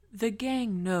The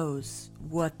gang knows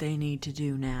what they need to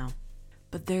do now,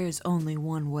 but there is only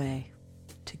one way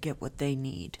to get what they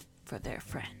need for their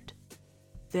friend.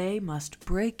 They must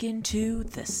break into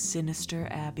the sinister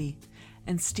Abbey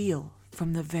and steal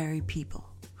from the very people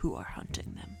who are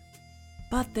hunting them.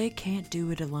 But they can't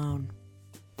do it alone.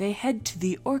 They head to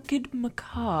the Orchid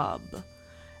Macabre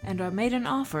and are made an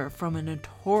offer from a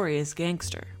notorious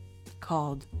gangster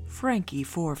called Frankie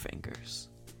Fourfingers.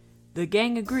 The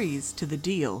gang agrees to the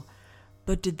deal,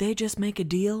 but did they just make a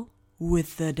deal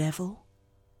with the devil?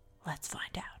 Let's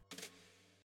find out.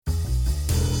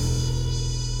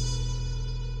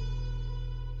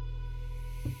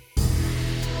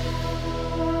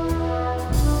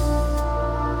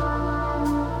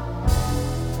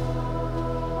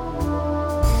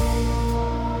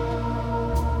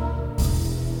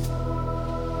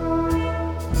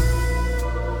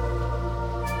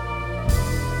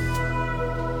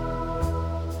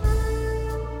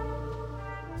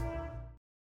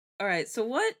 Alright, so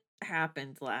what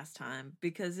happened last time?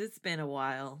 Because it's been a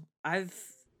while. I've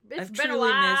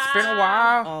truly missed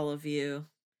all of you.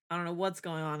 I don't know what's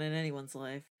going on in anyone's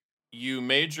life. You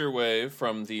made your way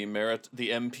from the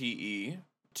MPE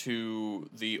to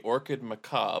the Orchid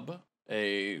Macabre,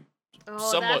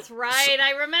 that's right.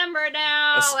 I remember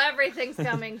now. Everything's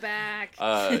coming back.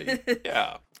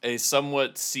 Yeah, a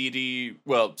somewhat seedy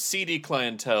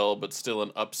clientele, but still an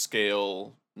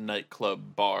upscale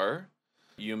nightclub bar.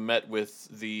 You met with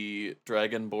the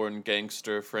Dragonborn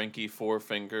gangster Frankie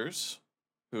Fourfingers,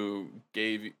 who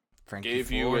gave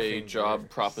you a job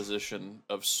proposition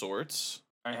of sorts.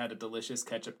 I had a delicious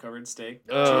ketchup-covered steak.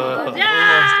 Don't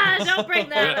bring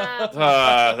that up.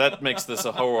 That makes this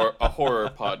a horror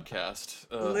podcast.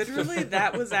 Literally,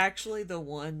 that was actually the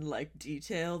one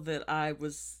detail that I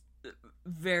was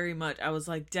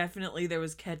definitely there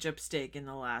was ketchup steak in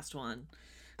the last one.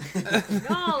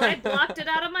 No, I blocked it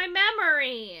out of my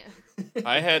memory.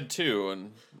 I had two,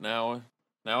 and now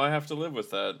I have to live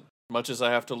with that. Much as I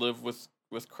have to live with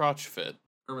crotch fit.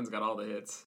 Herman's got all the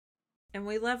hits. And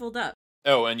we leveled up.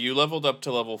 Oh, and you leveled up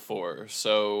to level 4.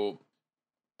 So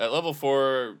at level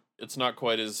 4, it's not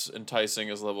quite as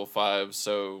enticing as level 5.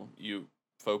 So you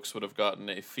folks would have gotten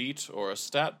a feat or a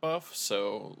stat buff.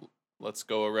 So let's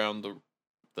go around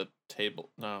the table.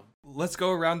 No, let's go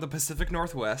around the Pacific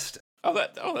Northwest.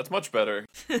 That's much better.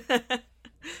 Well,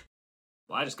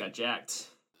 I just got jacked.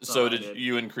 So did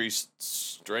you increase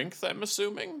strength, I'm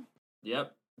assuming?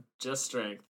 Yep, just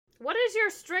strength. What is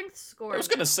your strength score? I was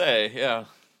going to say, yeah.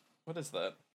 What is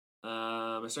that?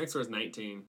 My strength score is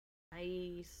 19.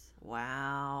 Nice.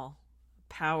 Wow.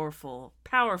 Powerful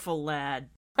lad.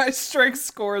 My strength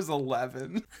score is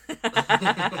 11.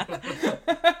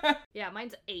 Yeah,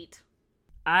 mine's 8.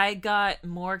 I got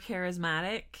more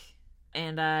charismatic.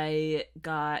 And I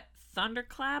got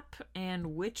Thunderclap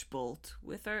and Witch Bolt,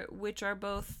 which are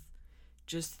both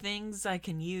just things I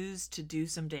can use to do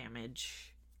some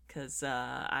damage. Because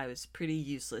I was pretty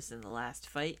useless in the last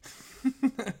fight.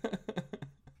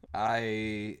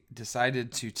 I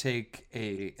decided to take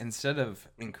instead of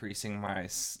increasing my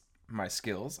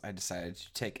skills, I decided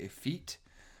to take a feat.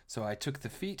 So I took the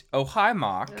feat Oh Hi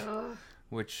Mock,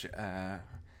 which,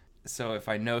 so if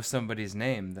I know somebody's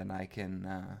name, then I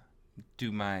can...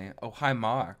 do my Oh Hi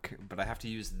Mark, but I have to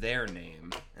use their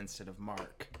name instead of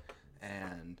Mark.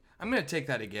 And I'm going to take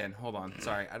that again. Hold on.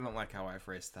 Sorry, I don't like how I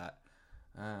phrased that.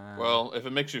 Well, if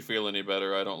it makes you feel any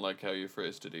better, I don't like how you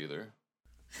phrased it either.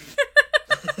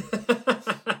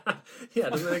 Yeah,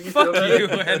 doesn't that make you feel better? You,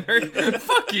 Henry.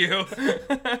 Fuck you.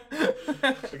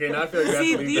 Okay, now I feel like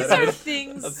See, these are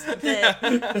things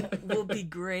that will be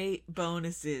great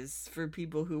bonuses for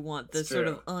people who want the sort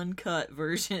of uncut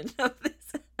version of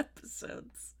this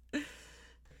episodes.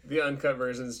 The uncut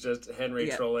version's just Henry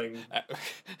trolling.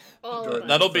 Jordan.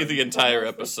 That'll be the entire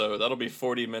episode. That'll be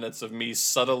 40 minutes of me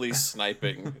subtly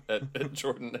sniping at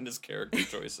Jordan and his character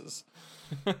choices.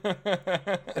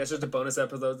 That's just a bonus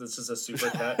episode. That's just a super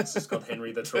cut. It's just called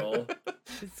Henry the Troll.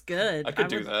 It's good. I could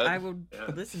do that. I would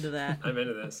listen to that. I'm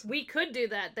into this. We could do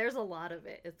that. There's a lot of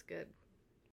it. It's good.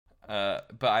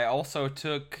 But I also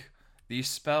took the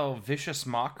spell Vicious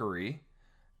Mockery,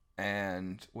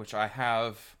 and which I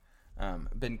have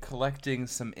been collecting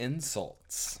some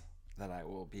insults that I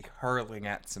will be hurling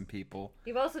at some people.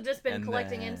 You've also just been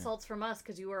collecting insults from us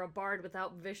because you were a bard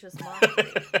without vicious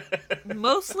mockery.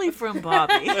 Mostly from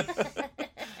Bobby.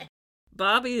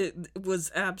 Bobby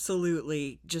was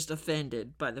absolutely just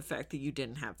offended by the fact that you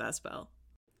didn't have that spell.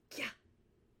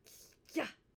 Yeah.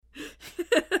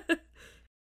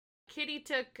 Kitty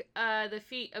took the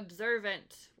feat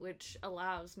Observant, which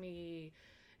allows me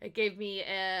It gave me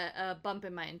a bump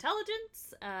in my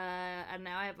intelligence, and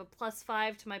now I have a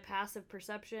 +5 to my passive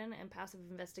perception and passive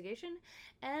investigation.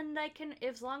 And I can,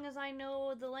 as long as I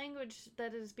know the language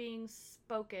that is being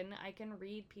spoken, I can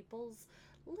read people's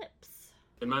lips.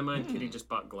 In my mind, Kitty just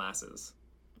bought glasses.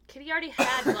 Kitty already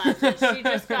had glasses. She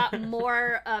just got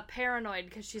more paranoid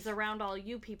because she's around all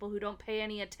you people who don't pay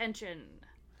any attention.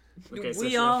 Okay, so We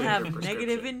she's all updating her have prescription.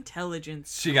 negative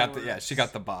intelligence. She got the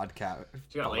scores. vodka.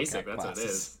 She got LASIK, that's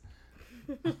glasses.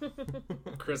 what it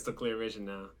is. Crystal clear vision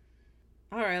now.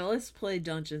 All right, let's play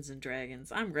Dungeons and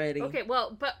Dragons. I'm ready. Okay,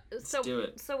 well, but so do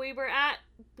it. so we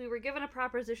were given a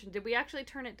proposition. Did we actually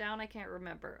turn it down? I can't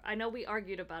remember. I know we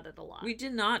argued about it a lot. We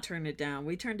did not turn it down.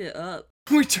 We turned it up.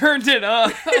 We turned it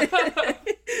up.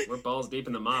 We're balls deep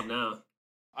in the mob now.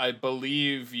 I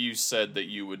believe you said that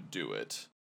you would do it.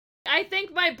 I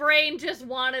think my brain just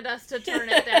wanted us to turn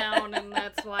it down, and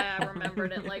that's why I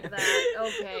remembered it like that.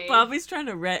 Okay. Bobby's trying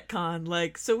to retcon,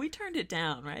 like, so we turned it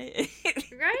down, right?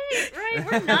 Right.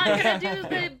 We're not gonna do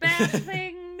the bad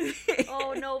thing.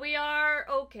 Oh no, we are.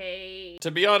 Okay.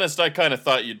 To be honest, I kind of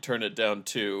thought you'd turn it down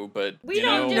too, but We you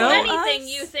don't know, do know anything us?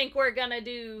 you think we're gonna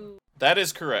do. that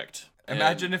is correct.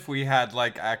 Imagine if we had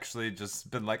like actually just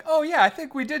been like, oh yeah, I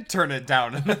think we did turn it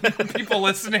down, and then people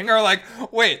listening are like,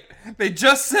 wait, they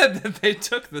just said that they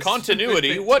took this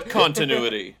Continuity? What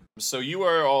continuity? So you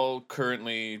are all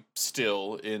currently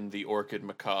still in the Orchid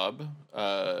Macabre.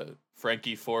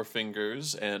 Frankie Four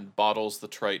Fingers and Bottles the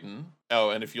Triton. Oh,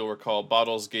 and if you'll recall,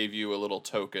 Bottles gave you a little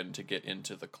token to get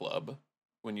into the club.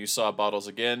 When you saw Bottles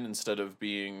again, instead of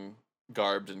being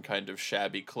garbed in kind of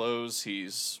shabby clothes,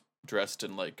 he's dressed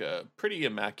in like a pretty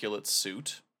immaculate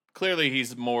suit. Clearly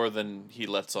he's more than he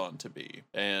lets on to be.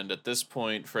 And at this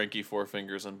point, Frankie Four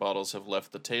Fingers and Bottles have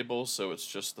left the table, so it's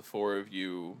just the four of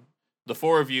you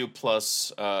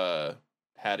plus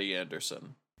Hattie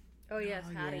Anderson. Oh yes,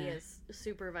 Oh, Hattie yeah. is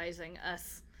supervising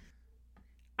us.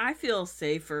 I feel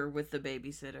safer with the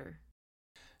babysitter.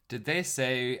 Did they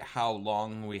say how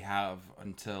long we have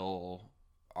until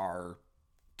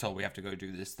we have to go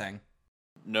do this thing?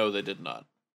 No, they did not.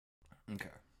 Okay.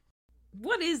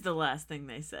 What is the last thing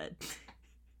they said?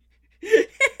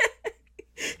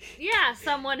 Yeah,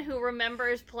 someone who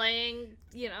remembers playing,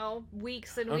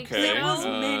 weeks and weeks Okay. It ago. was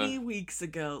many weeks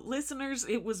ago. Listeners,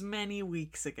 it was many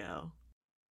weeks ago.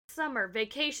 Summer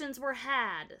vacations were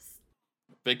had.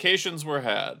 Vacations were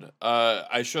had.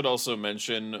 I should also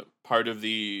mention part of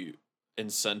the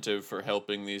incentive for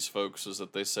helping these folks is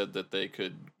that they said that they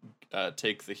could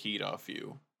take the heat off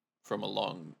you from a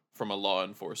law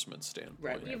enforcement standpoint.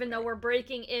 Right. Even though we're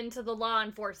breaking into the law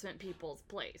enforcement people's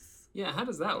place. Yeah, how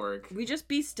does that work? We just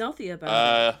be stealthy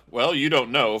about it. Well, you don't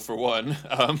know, for one.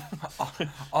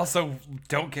 Also,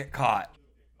 don't get caught.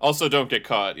 Also, don't get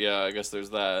caught. Yeah, I guess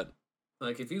there's that.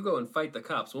 Like, if you go and fight the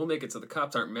cops, we'll make it so the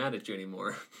cops aren't mad at you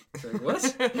anymore. It's like,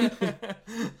 what?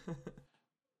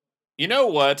 You know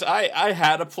what? I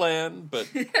had a plan, but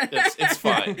it's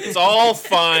fine. It's all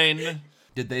fine.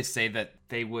 Did they say that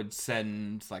they would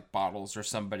send like Bottles or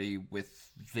somebody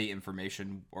with the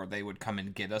information, or they would come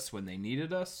and get us when they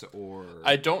needed us, or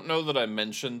I don't know that I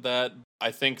mentioned that.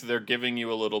 I think they're giving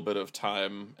you a little bit of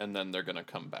time, and then they're gonna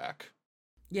come back.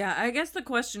 Yeah, I guess the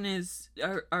question is,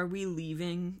 are we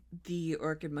leaving the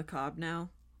Orchid Macabre now?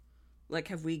 Like,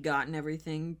 have we gotten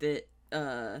everything that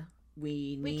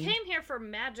we need? We came here for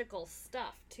magical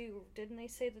stuff, too. Didn't they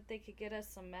say that they could get us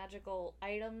some magical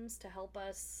items to help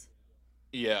us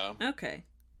Yeah. Okay.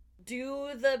 do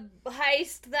the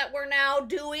heist that we're now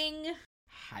doing?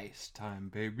 heist time,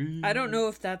 baby. I don't know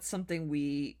if that's something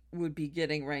we would be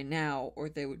getting right now, or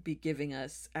they would be giving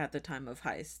us at the time of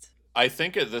heist. I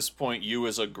think at this point you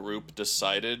as a group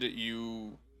decided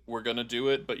you were gonna do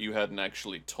it, but you hadn't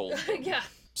actually told them. Yeah.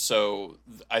 So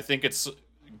I think it's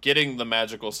getting the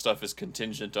magical stuff is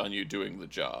contingent on you doing the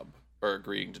job or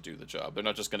agreeing to do the job. They're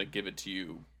not just gonna give it to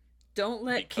you. Don't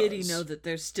let Kitty Because- know that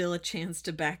there's still a chance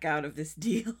to back out of this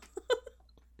deal.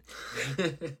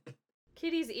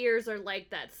 Kitty's ears are like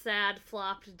that sad,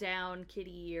 flopped down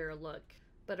kitty ear look,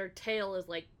 but her tail is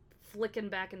like flicking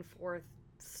back and forth,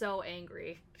 so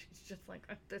angry. She's just like,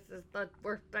 this is the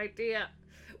worst idea.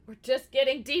 We're just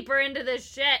getting deeper into this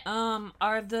shit.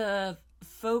 Are the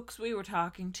folks we were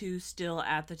talking to still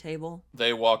at the table?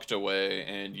 They walked away,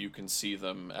 and you can see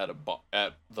them at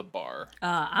at the bar,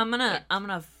 I'm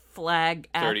gonna flag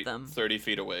at 30, them 30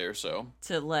 feet away or so.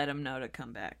 to let them know to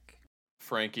come back.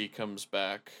 Frankie comes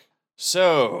back.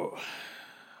 So,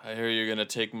 I hear you're gonna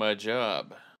take my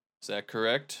job. Is that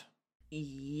correct?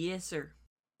 Yes, sir.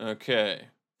 Okay,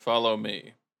 follow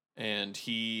me. And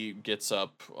he gets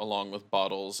up along with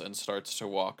Bottles and starts to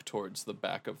walk towards the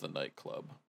back of the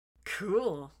nightclub.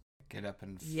 Cool. Get up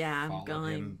and Yeah, I'm follow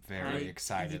going. him very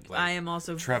excitedly. I am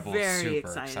also Treble's very super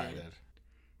excited.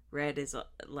 Red is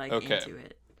like Okay. into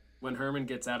it. When Herman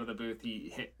gets out of the booth,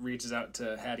 he reaches out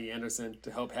to Hattie Anderson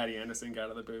to help Hattie Anderson get out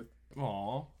of the booth.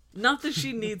 Aw. Not that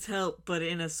she needs help, but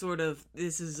in a sort of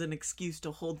this is an excuse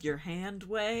to hold your hand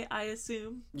way, I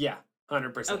assume. Yeah,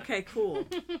 100%. Okay, cool.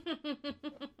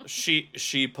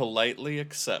 She politely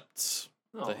accepts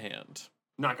Oh. the hand.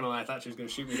 Not gonna lie, I thought she was gonna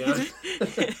shoot me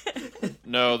down.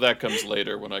 No, that comes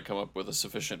later when I come up with a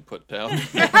sufficient put down.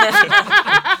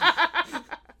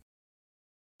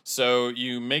 So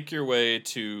you make your way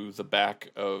to the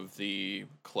back of the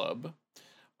club.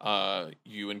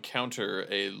 You encounter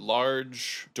a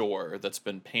large door that's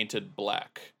been painted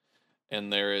black,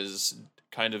 and there is,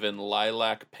 kind of in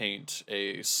lilac paint,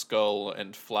 a skull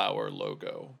and flower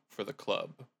logo for the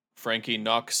club. Frankie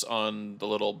knocks on the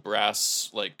little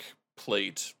brass,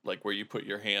 plate, where you put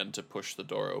your hand to push the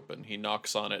door open. He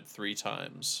knocks on it 3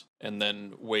 times, and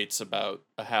then waits about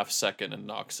a half second and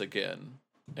knocks again.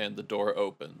 And the door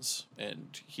opens,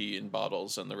 and he and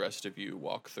Bottles and the rest of you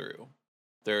walk through.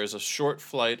 There is a short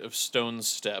flight of stone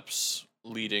steps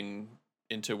leading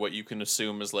into what you can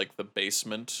assume is the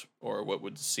basement, or what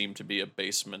would seem to be a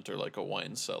basement or a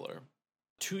wine cellar.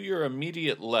 To your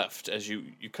immediate left, as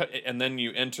you cut, and then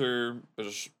you enter,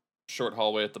 there's a short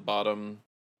hallway at the bottom.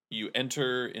 You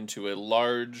enter into a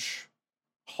large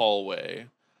hallway,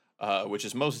 which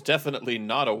is most definitely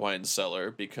not a wine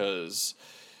cellar, because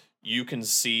you can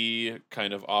see,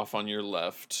 kind of off on your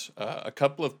left, a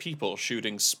couple of people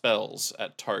shooting spells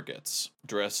at targets,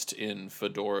 dressed in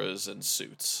fedoras and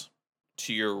suits.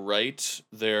 To your right,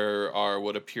 there are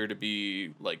what appear to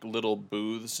be, little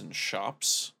booths and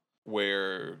shops,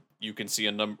 where you can see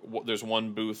there's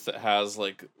one booth that has,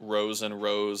 rows and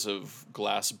rows of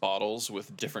glass bottles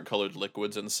with different colored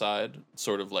liquids inside,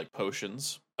 sort of like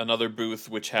potions. Another booth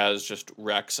which has just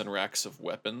racks and racks of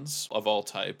weapons of all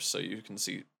types, so you can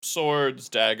see swords,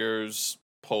 daggers,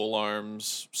 pole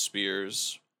arms,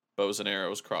 spears, bows and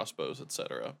arrows, crossbows,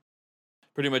 etc.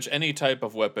 Pretty much any type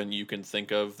of weapon you can think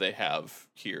of, they have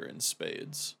here in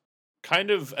spades.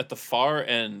 Kind of at the far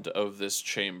end of this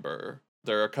chamber,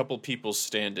 there are a couple people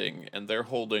standing, and they're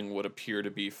holding what appear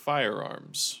to be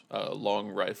firearms,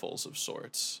 long rifles of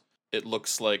sorts. It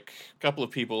looks like a couple of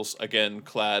people, again,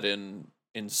 clad in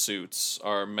suits,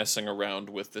 are messing around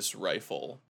with this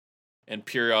rifle. And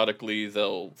periodically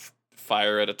they'll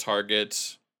fire at a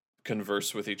target,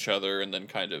 converse with each other, and then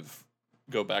kind of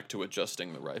go back to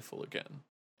adjusting the rifle again.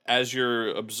 As you're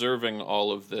observing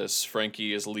all of this,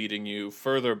 Frankie is leading you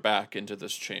further back into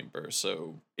this chamber,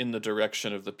 so in the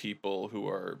direction of the people who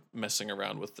are messing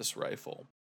around with this rifle.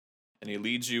 And he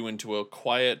leads you into a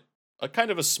quiet, a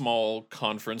kind of a small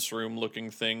conference room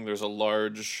looking thing. There's a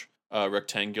large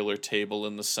rectangular table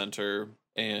in the center,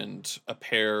 and a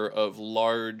pair of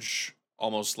large,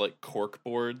 almost like cork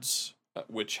boards,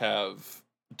 which have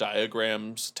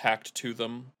diagrams tacked to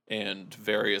them and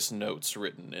various notes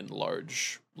written in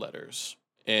large letters.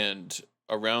 And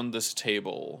around this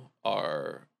table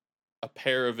are a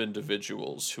pair of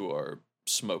individuals who are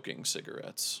smoking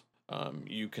cigarettes.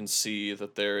 You can see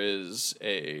that there is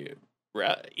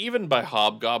even by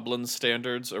hobgoblin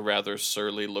standards, a rather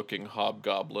surly-looking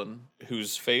hobgoblin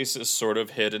whose face is sort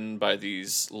of hidden by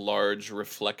these large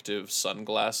reflective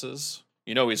sunglasses.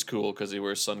 You know he's cool because he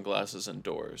wears sunglasses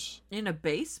indoors. In a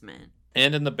basement.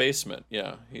 And in the basement,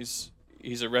 yeah. He's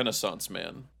a Renaissance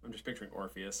man. I'm just picturing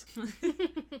Orpheus.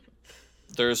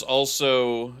 There's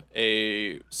also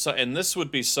and this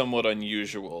would be somewhat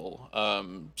unusual.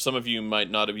 Some of you might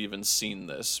not have even seen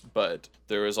this, but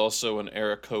there is also an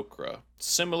Aarakocra,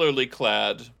 similarly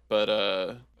clad,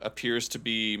 but appears to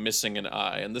be missing an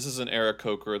eye. And this is an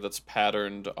Aarakocra that's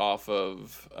patterned off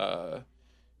of,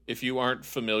 if you aren't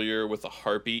familiar with a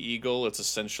harpy eagle,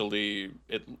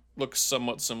 it looks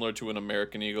somewhat similar to an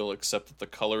American eagle, except that the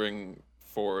coloring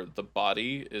for the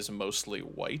body is mostly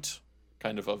white.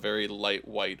 Kind of a very light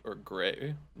white or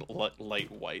gray.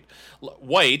 Light white.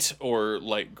 White or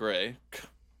light gray.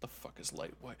 The fuck is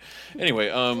light white? Anyway,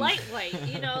 Light white,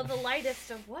 the lightest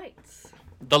of whites.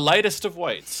 The lightest of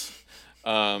whites.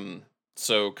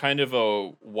 So kind of a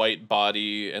white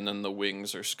body, and then the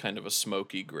wings are kind of a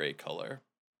smoky gray color.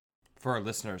 For our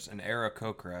listeners, an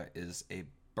Aarakocra is a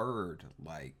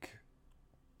bird-like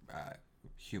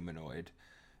humanoid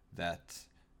that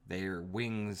their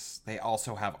wings, they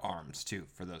also have arms too,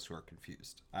 for those who are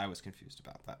confused. I was confused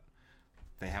about that.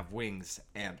 They have wings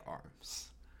and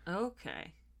arms.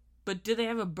 Okay. But do they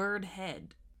have a bird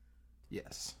head?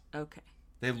 Yes. Okay.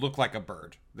 They look like a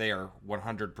bird. They are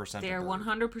 100% They are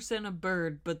 100% a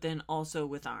bird, but then also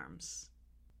with arms.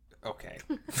 Okay.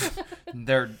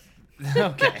 They're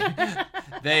okay.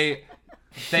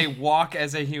 They walk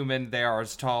as a human. They are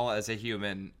as tall as a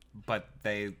human, but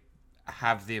they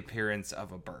have the appearance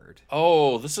of a bird.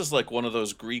 Oh, this is like one of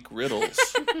those Greek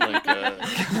riddles. Like,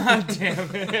 God damn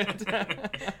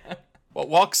it. what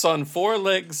walks on four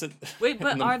legs? Wait,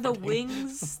 but in the are the morning?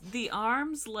 wings the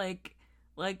arms? Like,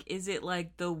 is it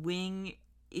like the wing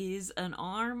is an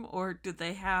arm, or do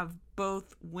they have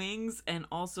both wings and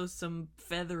also some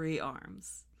feathery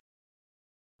arms?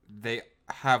 They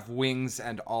have wings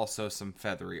and also some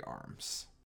feathery arms.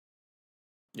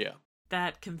 Yeah.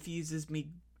 That confuses me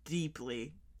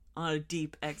deeply on a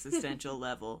deep existential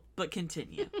level. But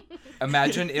continue.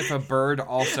 Imagine if a bird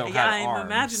also had Yeah, I'm arms.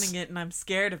 imagining it and I'm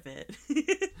scared of it.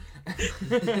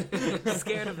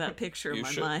 Scared of that picture in You my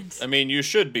should. mind. I mean, you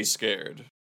should be scared.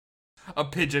 A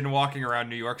pigeon walking around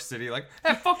New York City like,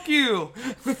 hey, fuck you!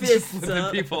 Fists Flipping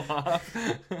up. people off.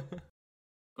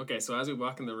 Okay, so as we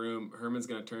walk in the room, Herman's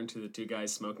gonna turn to the two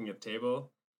guys smoking at the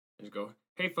table and just go,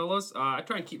 "Hey, fellas, I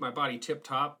try and keep my body tip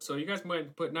top, so you guys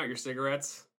mind putting out your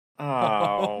cigarettes?"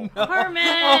 Oh. Herman!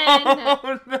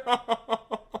 Oh,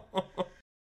 no.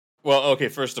 Well, okay,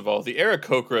 first of all, the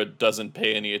Aarakocra doesn't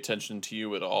pay any attention to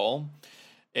you at all.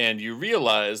 And you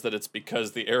realize that it's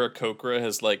because the Aarakocra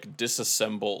has, like,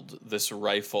 disassembled this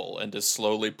rifle and is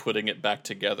slowly putting it back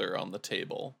together on the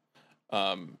table.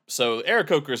 So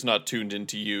Aarakocra's not tuned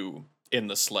into you in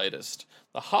the slightest.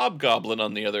 The Hobgoblin,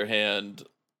 on the other hand,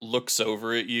 looks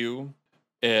over at you,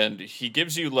 and he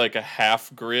gives you, like, a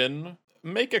half grin.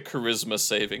 Make a charisma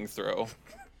saving throw.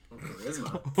 Oh,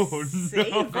 charisma. Oh,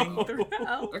 Saving no. throw.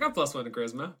 I got +1 to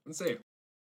charisma. Let's see.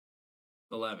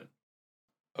 11.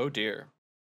 Oh dear.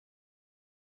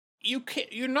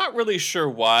 You're not really sure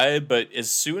why, but as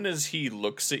soon as he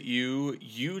looks at you,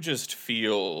 you just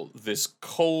feel this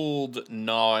cold,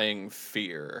 gnawing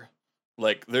fear.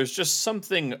 Like, there's just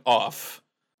something off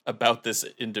about this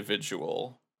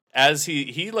individual. As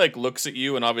he like looks at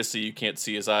you, and obviously you can't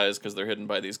see his eyes because they're hidden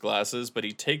by these glasses, but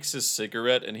he takes his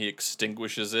cigarette and he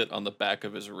extinguishes it on the back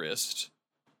of his wrist,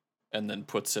 and then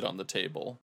puts it on the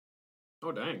table.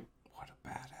 Oh, dang. What a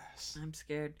badass. I'm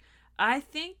scared. I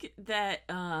think that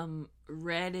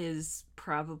Red is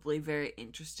probably very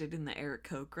interested in the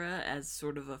Aarakocra as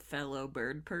sort of a fellow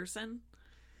bird person.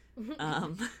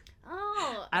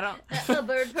 Oh, I don't. a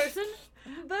bird person?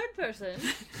 A bird person.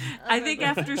 I think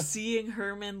after seeing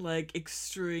Herman like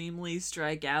extremely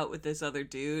strike out with this other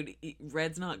dude,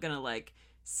 Red's not gonna like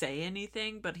say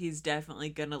anything, but he's definitely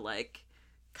gonna like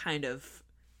kind of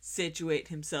situate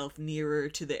himself nearer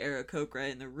to the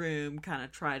Aarakocra in the room, kind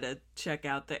of try to check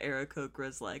out the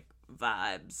Aarakocra's like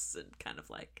vibes and kind of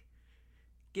like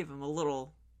give him a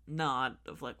little nod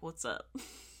of like, what's up?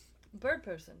 Bird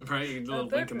person. Right, you do a little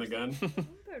bird blink in the gun.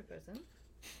 Bird person.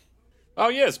 Oh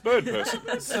yes, bird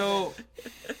person. So,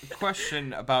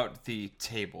 question about the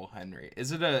table, Henry.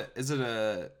 Is it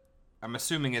a I'm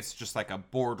assuming it's just like a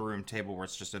boardroom table where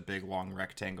it's just a big long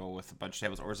rectangle with a bunch of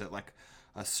tables, or is it like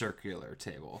a circular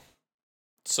table?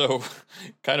 So,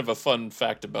 kind of a fun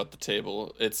fact about the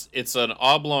table. It's an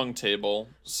oblong table,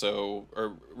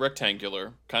 or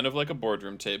rectangular, kind of like a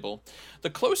boardroom table. The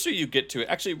closer you get to it,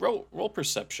 actually roll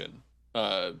perception.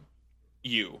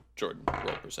 You, Jordan,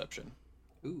 roll perception.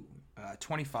 Ooh,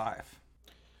 25.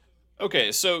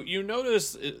 Okay, so you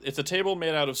notice it's a table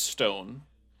made out of stone,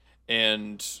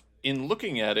 and in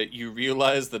looking at it, you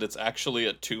realize that it's actually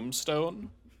a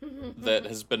tombstone that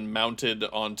has been mounted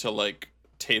onto, like,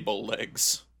 table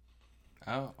legs.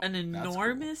 Oh, An that's cool.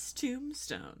 enormous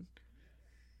tombstone.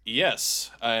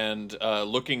 Yes, and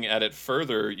looking at it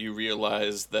further, you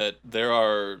realize that there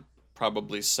are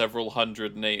probably several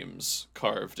hundred names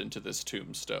carved into this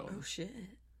tombstone. Oh shit.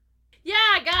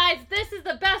 Yeah, guys, this is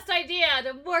the best idea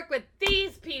to work with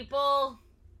these people.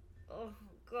 Oh,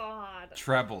 God.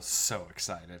 Treble's so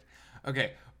excited.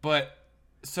 Okay, but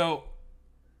so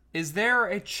is there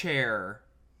a chair?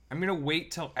 I'm gonna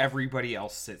wait till everybody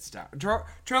else sits down.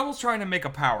 Treble's trying to make a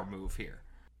power move here.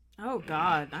 Oh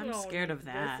god, I'm Oh, scared of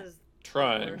that. This is the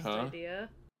Trying, worst huh? idea.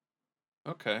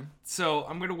 Okay. So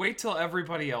I'm gonna wait till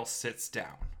everybody else sits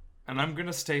down, and I'm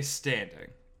gonna stay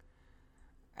standing.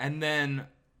 And then,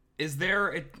 is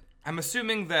there a? I'm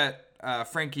assuming that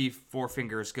Frankie Four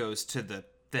Fingers goes to the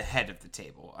head of the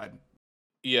table.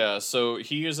 Yeah, so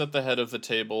he is at the head of the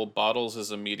table, Bottles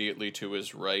is immediately to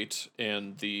his right,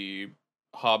 and the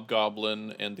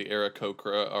Hobgoblin and the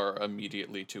Aarakocra are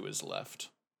immediately to his left.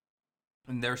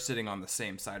 And they're sitting on the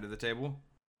same side of the table.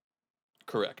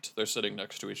 Correct. They're sitting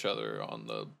next to each other on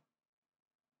the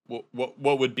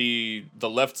what would be the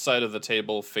left side of the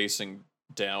table facing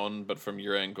down, but from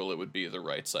your angle it would be the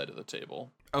right side of the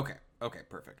table. Okay,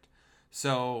 perfect.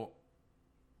 So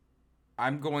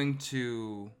I'm going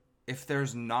to, if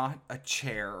there's not a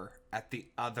chair at the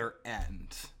other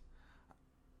end,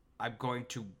 I'm going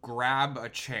to grab a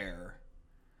chair,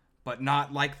 but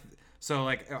not like, so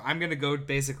like I'm going to go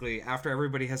basically after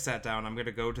everybody has sat down, I'm going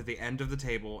to go to the end of the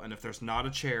table. And if there's not a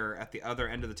chair at the other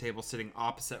end of the table sitting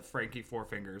opposite Frankie Four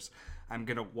Fingers, I'm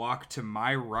going to walk to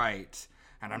my right,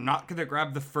 and I'm not going to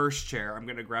grab the first chair. I'm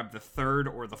going to grab the third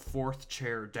or the fourth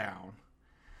chair down.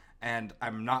 And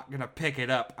I'm not going to pick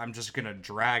it up. I'm just going to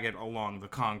drag it along the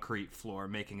concrete floor,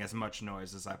 making as much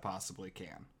noise as I possibly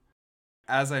can.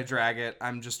 As I drag it,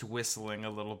 I'm just whistling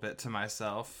a little bit to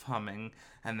myself, humming,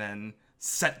 and then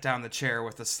set down the chair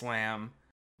with a slam.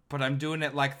 But I'm doing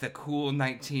it like the cool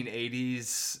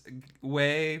 1980s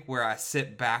way, where I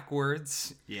sit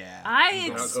backwards. Yeah. I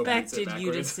Go expected sit you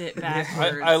to backwards. sit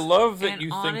backwards. I love that And you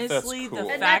honestly, think that's cool.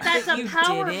 the And fact that's that a you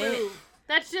power did it, move.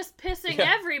 That's just pissing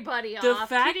Yeah. everybody the off.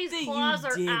 fact Kitty's that claws you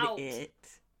are did out. it,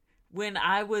 when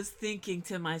I was thinking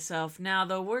to myself, now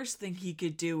the worst thing he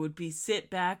could do would be sit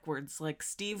backwards like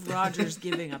Steve Rogers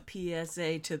giving a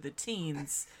PSA to the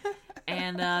teens.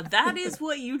 And that is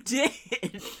what you did.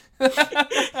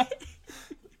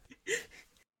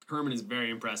 Herman is very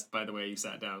impressed by the way you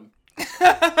sat down.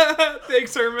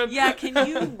 Thanks, Herman. Yeah, can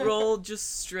you roll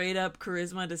just straight up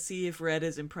charisma to see if Red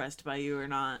is impressed by you or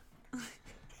not?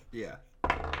 Yeah.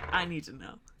 I need to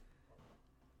know.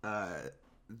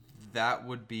 That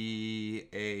would be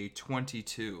a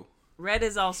 22. Red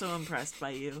is also impressed by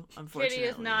you, unfortunately. Kitty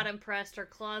is not impressed. Her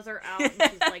claws are out, and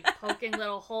she's like poking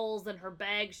little holes in her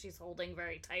bag she's holding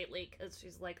very tightly because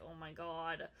she's like, oh my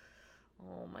god.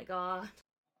 Oh my god.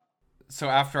 So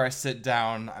after I sit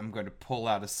down, I'm going to pull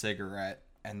out a cigarette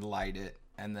and light it,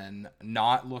 and then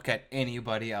not look at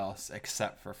anybody else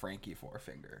except for Frankie Four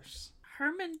Fingers.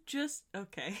 Herman just...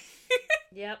 Okay.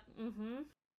 Yep, mm-hmm.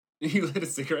 You lit a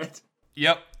cigarette?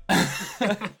 Yep.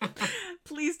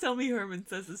 Please tell me Herman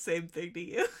says the same thing to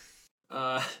you.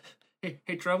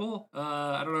 Hey, Trouble.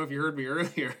 I don't know if you heard me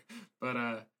earlier, but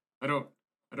I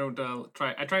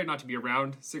try not to be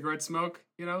around cigarette smoke,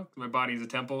 you know? My body is a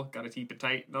temple, gotta keep it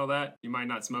tight and all that. You mind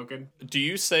not smoking? Do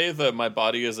you say the "my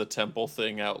body is a temple"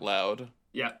 thing out loud?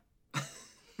 Yeah.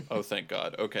 Oh, thank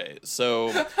God. Okay,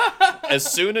 so as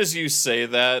soon as you say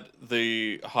that,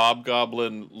 the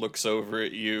hobgoblin looks over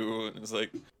at you and is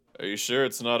like, "Are you sure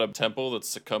it's not a temple that's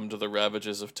succumbed to the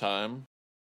ravages of time?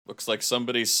 Looks like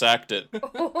somebody sacked it." I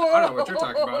don't know what you're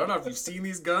talking about. I don't know if you've seen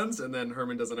these guns. And then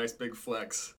Herman does a nice big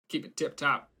flex. Keep it tip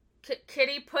top.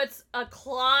 Kitty puts a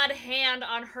clawed hand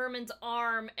on Herman's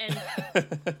arm and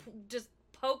just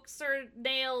pokes her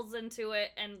nails into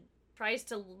it and tries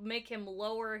to make him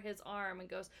lower his arm and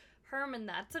goes, "Herman,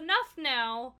 that's enough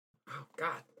now." Oh,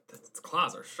 God. Its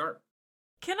claws are sharp.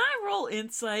 Can I roll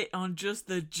insight on just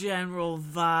the general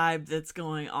vibe that's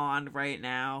going on right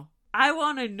now? I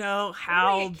want to know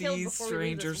how get killed these before we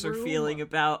leave this strangers are room. feeling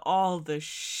about all the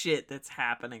shit that's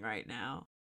happening right now.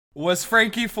 Was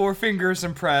Frankie Four Fingers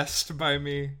impressed by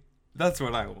me? That's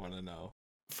what I want to know.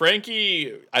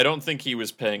 Frankie, I don't think he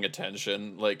was paying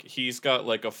attention. Like, he's got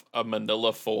like a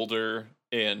manila folder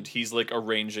and he's like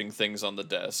arranging things on the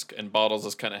desk, and Bottles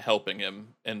is kind of helping him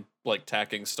and like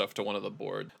tacking stuff to one of the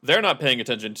board. They're not paying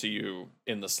attention to you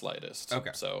in the slightest.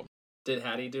 Okay. So, Did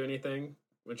Hattie do anything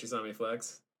when she saw me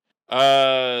flex?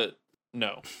 no.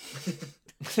 Dang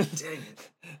it.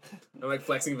 I'm like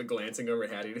flexing but glancing over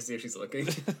at Hattie to see if she's looking.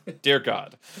 Dear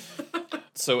God.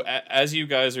 So as you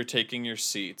guys are taking your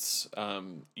seats,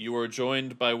 you are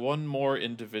joined by one more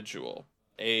individual,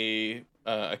 a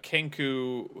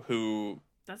Kenku who...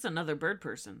 That's another bird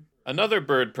person. Another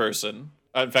bird person.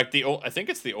 In fact, I think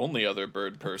it's the only other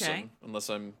bird person, Okay. unless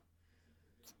I'm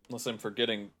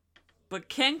forgetting. But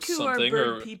Kenku are Something bird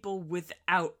or- people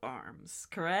without arms,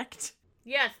 correct?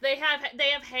 Yes, they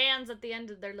have hands at the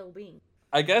end of their little wing.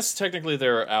 I guess technically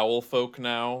there are owl folk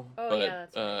now, Oh, but yeah,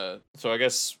 that's right. so I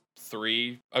guess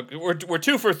 3. We're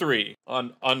 2 for 3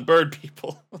 on bird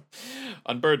people,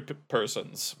 on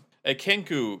persons. A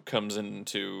Kenku comes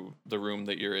into the room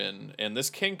that you're in, and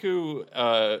this Kenku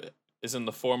is in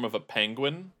the form of a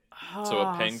penguin. So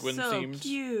a Oh, penguin-themed so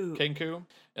cute. Kenku.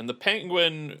 And the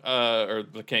penguin, or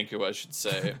the Kenku, I should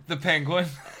say. The penguin.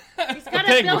 He's got a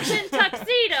penguin. built-in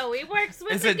tuxedo. He works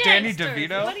with Is the it Danny gangsters.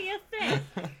 DeVito? What do you think?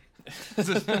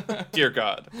 Dear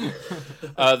God.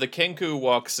 The Kenku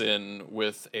walks in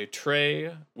with a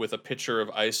tray with a pitcher of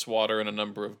ice water and a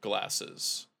number of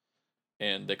glasses.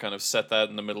 And they kind of set that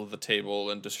in the middle of the table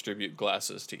and distribute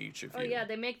glasses to each of Oh you. yeah,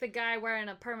 they make the guy wearing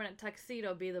a permanent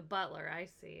tuxedo be the butler. I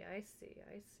see.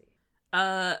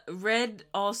 Red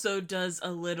also does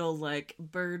a little like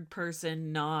bird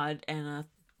person nod and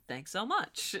thanks so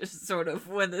much. Sort of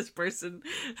when this person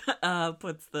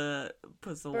puts the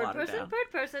water down.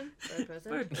 Bird person.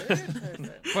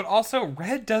 But also,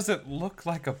 Red doesn't look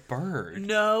like a bird.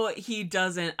 No, he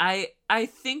doesn't. I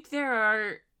think there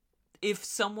are. If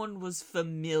someone was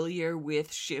familiar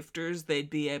with shifters, they'd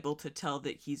be able to tell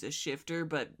that he's a shifter,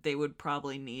 but they would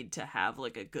probably need to have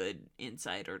like a good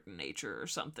insight or nature or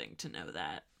something to know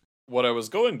that. What I was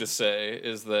going to say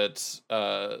is that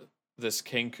this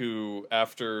Kenku,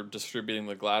 after distributing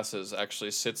the glasses, actually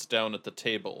sits down at the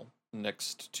table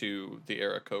next to the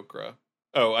Aarakocra.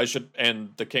 Oh,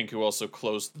 and the Kenku also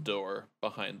closed the door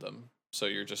behind them. So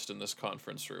you're just in this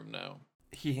conference room now.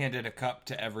 He handed a cup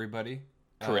to everybody.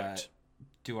 Correct.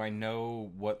 Do I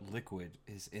know what liquid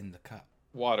is in the cup?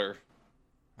 Water.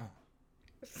 Oh.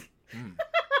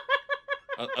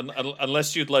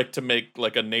 Unless you'd like to make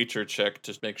like a nature check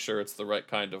to make sure it's the right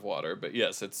kind of water, but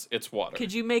yes, it's water.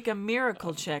 Could you make a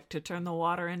miracle check to turn the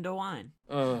water into wine?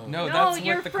 No, that's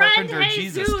what the carpenter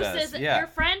Jesus does. Your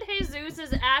friend Jesus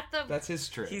is at the. That's his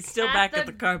trick. He's still back at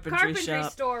the carpentry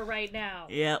shop. Store right now.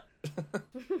 Yep.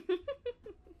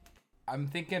 I'm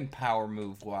thinking power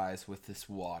move wise with this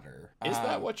water. Is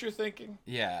that what you're thinking?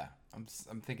 Yeah, I'm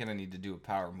thinking I need to do a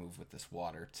power move with this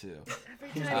water too.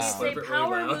 Every time you say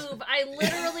power move, I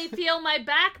literally feel my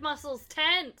back muscles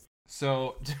tense.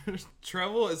 So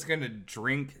Trevel is gonna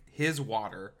drink his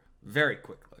water very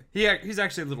quickly. He's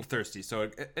actually a little thirsty, so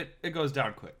it goes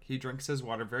down quick. He drinks his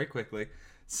water very quickly,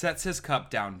 sets his cup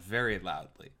down very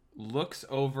loudly, looks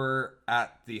over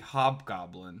at the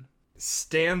hobgoblin,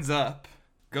 stands up,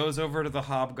 goes over to the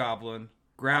hobgoblin,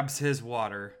 grabs his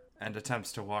water, and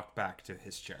attempts to walk back to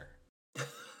his chair.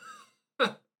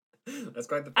 That's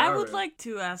quite the power. I would like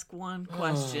to ask one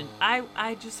question.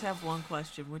 I just have one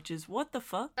question, which is what the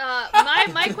fuck?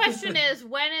 My question is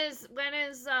when is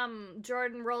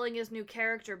Jordan rolling his new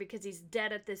character because he's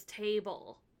dead at this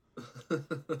table?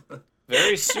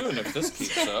 Very soon, if this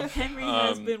keeps up. Henry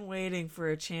has been waiting for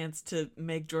a chance to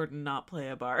make Jordan not play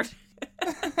a bard.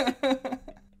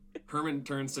 Herman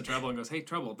turns to Treble and goes, "Hey,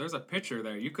 Treble, there's a pitcher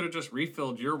there. You could have just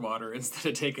refilled your water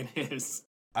instead of taking his."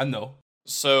 I know.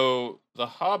 So the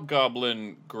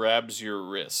hobgoblin grabs your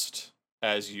wrist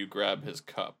as you grab his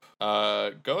cup.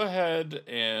 Go ahead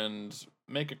and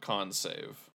make a con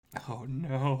save. Oh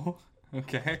no.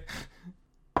 Okay.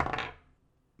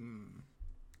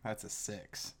 That's a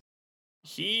 6.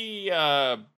 He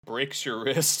breaks your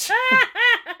wrist.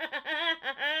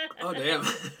 Oh damn.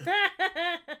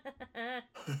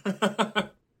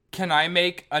 Can I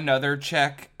make another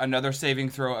check, another saving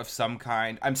throw of some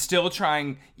kind? I'm still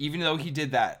trying, even though he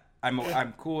did that.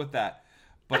 I'm cool with that,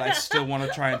 but I still want to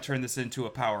try and turn this into a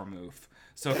power move.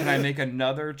 So can I make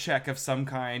another check of some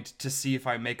kind to see if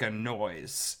I make a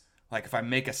noise, like if I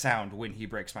make a sound when he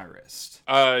breaks my wrist?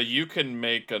 You can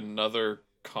make another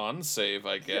con save,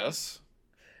 I guess.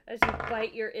 As you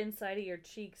bite your inside of your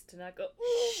cheeks to not go.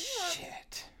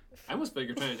 Shit. I almost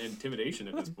figured trying intimidation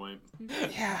at this point.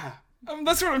 Yeah.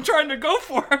 That's what I'm trying to go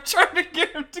for. I'm trying to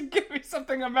get him to give me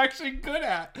something I'm actually good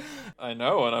at. I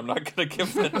know, and I'm not going to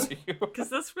give that to you. Because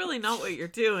that's really not what you're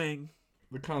doing.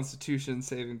 The Constitution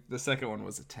saving, the second one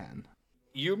was a 10.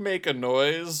 You make a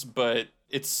noise, but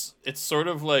it's sort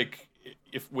of like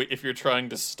if you're trying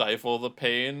to stifle the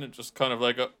pain, just kind of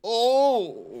like a,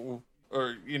 oh,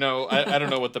 or, you know, I don't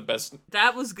know what the best...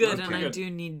 That was good, Okay. and I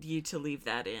do need you to leave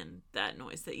that in, that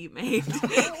noise that you made.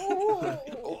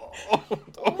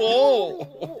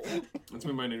 Oh! That's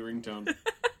my new ringtone.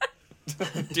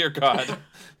 Dear God.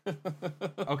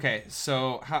 Okay,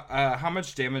 so how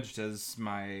much damage does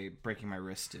my breaking my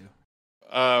wrist do?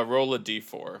 Roll a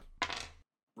d4.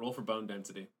 Roll for bone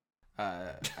density.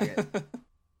 I get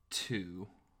 2.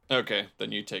 Okay,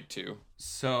 then you take 2.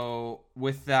 So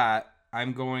with that,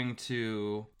 I'm going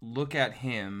to look at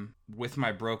him with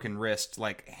my broken wrist,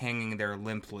 like hanging there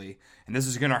limply. And this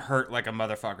is going to hurt like a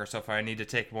motherfucker. So if I need to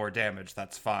take more damage,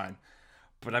 that's fine.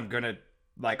 But I'm going to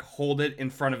like hold it in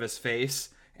front of his face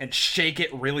and shake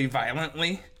it really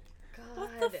violently. God.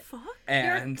 What the fuck?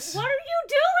 And What are you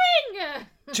doing?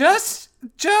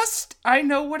 just, I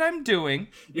know what I'm doing.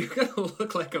 You're gonna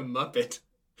look like a Muppet.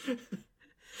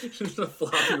 Just a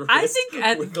floppy wrist I think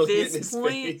at wiggling in this his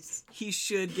point, face. he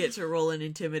should get to roll an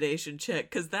intimidation check,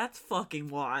 because that's fucking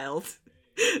wild.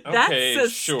 Okay, That's a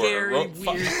sure. scary, Roll-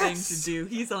 weird thing to do.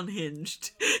 He's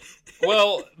unhinged.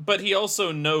 Well, but he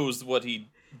also knows that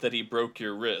he broke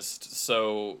your wrist,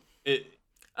 so it...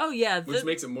 Oh yeah, Which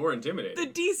makes it more intimidating. the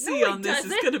DC No, it on this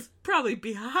is doesn't. gonna probably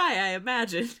be high, I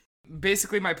imagine.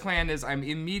 Basically, my plan is I'm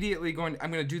going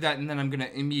to do that, and then I'm going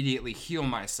to immediately heal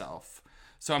myself.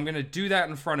 So I'm going to do that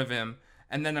in front of him,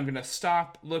 and then I'm going to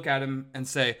stop, look at him, and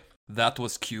say, That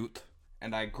was cute.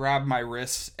 And I grab my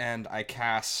wrists and I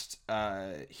cast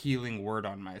Healing Word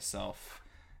on myself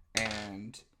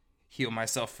and heal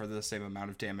myself for the same amount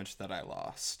of damage that I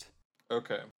lost.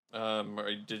 Okay.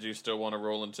 Did you still want to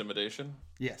roll intimidation?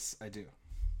 Yes, I do.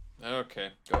 Okay,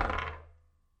 go ahead.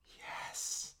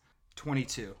 Yes.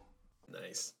 22.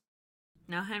 Nice.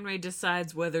 Now Henry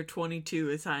decides whether 22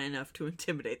 is high enough to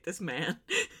intimidate this man.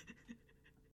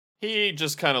 He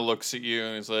just kind of looks at you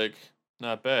and he's like,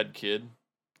 "Not bad, kid."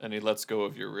 And he lets go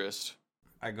of your wrist.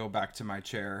 I go back to my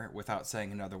chair without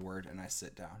saying another word, and I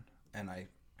sit down. And I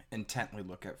intently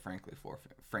look at Frankly Four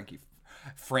Fingers.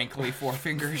 Frankly,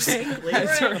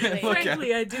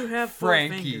 I do have four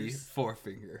Frankie fingers. Four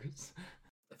Fingers.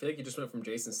 I feel like you just went from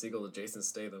Jason Segel to Jason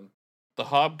Statham. The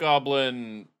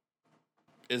hobgoblin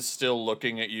is still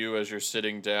looking at you as you're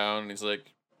sitting down. And he's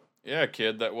like, "Yeah,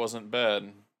 kid, that wasn't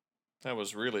bad. That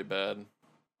was really bad."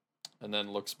 And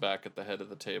then looks back at the head of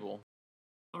the table.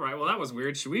 All right, well, that was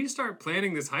weird. Should we start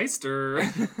planning this heist, or...?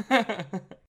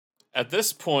 At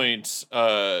this point,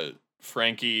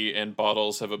 Frankie and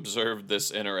Bottles have observed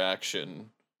this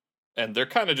interaction, and they're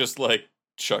kind of just like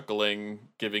chuckling,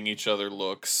 giving each other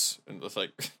looks, and it's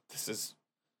like,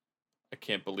 I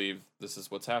can't believe this is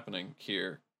what's happening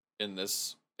here in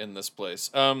this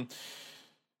place. At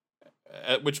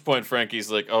which point Frankie's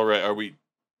like, "All right,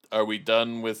 are we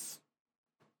done with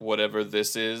whatever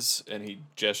this is?" And he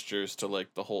gestures to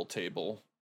like the whole table.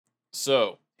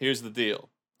 "So, here's the deal.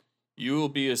 You will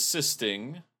be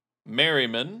assisting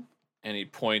Merriman," and he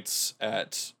points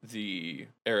at the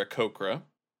Aarakocra,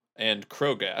 "and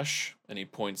Krogash," and he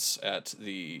points at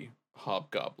the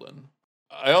hobgoblin.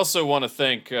 "I also want to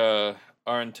thank our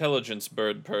intelligence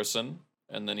bird person,"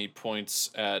 and then he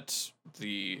points at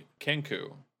the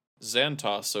Kenku.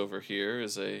 "Xantos over here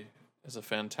is a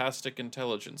fantastic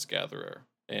intelligence gatherer."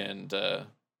 And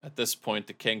at this point,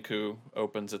 the Kenku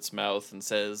opens its mouth and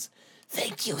says,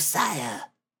 "Thank you, sire.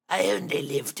 I only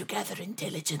live to gather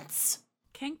intelligence."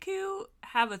 Kenku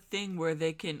have a thing where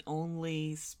they can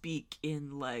only speak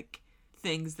in, like,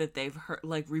 things that they've heard,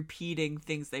 like, repeating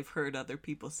things they've heard other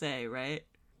people say, right?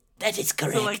 That is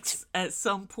correct. So, like, at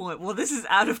some point, well, this is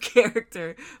out of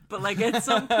character, but, like, at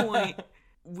some point,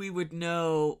 we would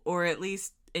know, or at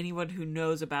least anyone who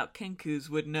knows about Kenkus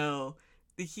would know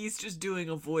that he's just doing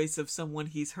a voice of someone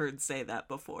he's heard say that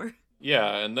before.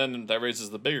 Yeah, and then that raises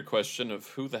the bigger question of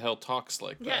who the hell talks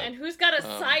like that. Yeah, and who's got a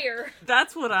sire?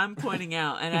 That's what I'm pointing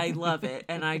out, and I love it,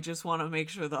 and I just want to make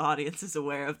sure the audience is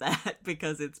aware of that,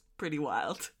 because it's pretty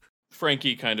wild.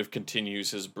 Frankie kind of continues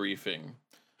his briefing.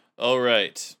 "All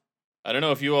right. I don't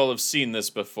know if you all have seen this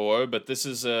before, but this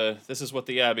is what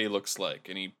the Abbey looks like."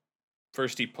 And he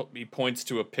points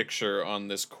to a picture on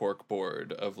this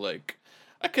corkboard of like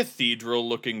a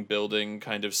cathedral-looking building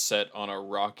kind of set on a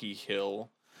rocky hill.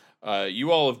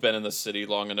 You all have been in the city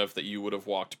long enough that you would have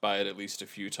walked by it at least a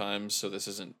few times, so this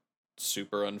isn't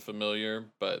super unfamiliar,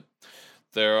 but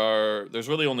there's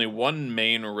really only one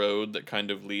main road that kind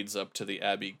of leads up to the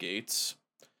Abbey gates,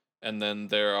 and then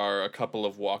there are a couple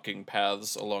of walking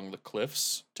paths along the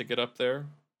cliffs to get up there.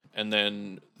 And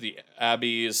then the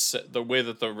Abbey is the way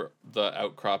that the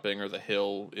outcropping or the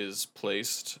hill is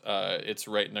placed. It's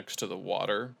right next to the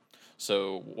water,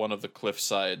 so one of the cliff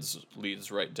sides leads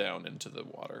right down into the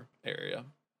water area.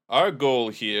 Our goal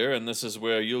here, and this is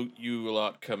where you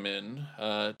lot come in.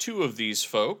 Two of these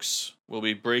folks will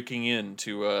be breaking in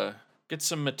to get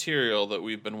some material that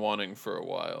we've been wanting for a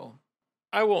while.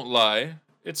 I won't lie,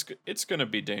 it's gonna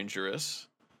be dangerous.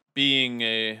 Being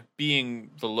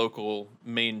the local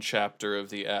main chapter of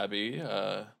the Abbey,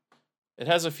 it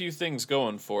has a few things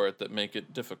going for it that make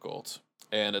it difficult.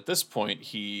 And at this point,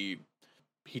 he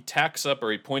tacks up,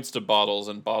 or he points to Bottles,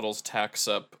 and Bottles tacks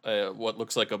up what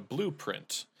looks like a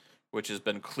blueprint, which has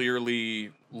been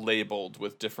clearly labeled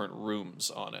with different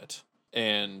rooms on it.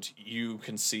 And you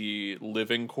can see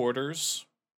living quarters,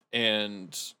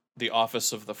 and the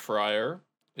office of the friar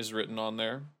is written on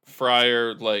there.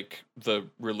 Friar, like the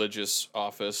religious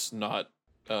office, not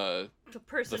The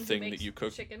person the thing who makes that you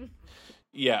cook. chicken.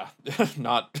 Yeah,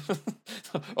 not.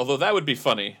 Although that would be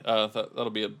funny. That'll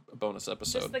be a bonus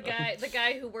episode. Just the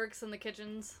guy who works in the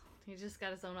kitchens. He just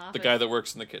got his own office. The guy that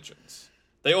works in the kitchens.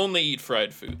 They only eat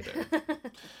fried food there.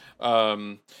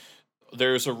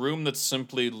 There's a room that's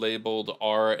simply labeled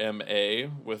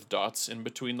RMA with dots in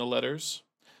between the letters.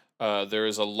 There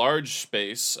is a large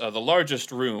space. The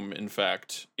largest room, in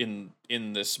fact, in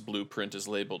this blueprint is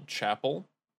labeled chapel.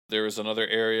 There is another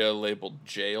area labeled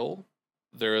jail.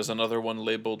 There is another one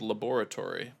labeled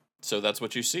laboratory. So that's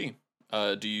what you see.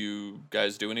 Do you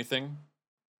guys do anything?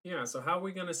 Yeah, so how are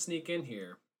we gonna sneak in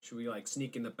here? Should we like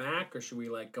sneak in the back, or should we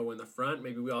like go in the front?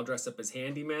 Maybe we all dress up as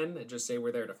handymen and just say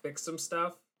we're there to fix some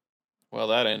stuff. Well,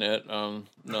 that ain't it. No.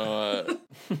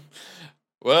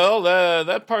 Well,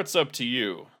 that part's up to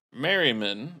you.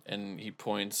 Merriman, and he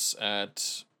points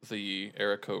at the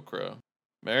Aarakocra.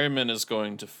 Merriman is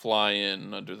going to fly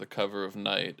in under the cover of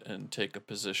night and take a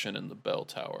position in the bell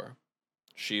tower.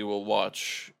 She will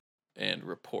watch and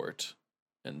report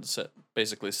and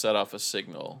basically set off a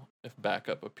signal if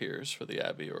backup appears for the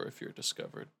Abbey or if you're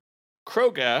discovered.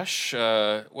 Krogash,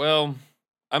 well,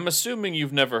 I'm assuming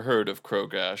you've never heard of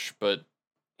Krogash, but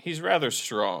he's rather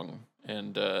strong,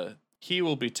 and he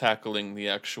will be tackling the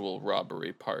actual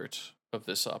robbery part of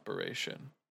this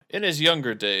operation. In his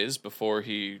younger days, before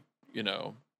he,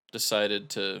 decided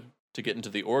to get into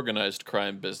the organized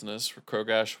crime business,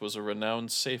 Krogash was a renowned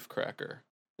safecracker.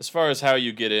 As far as how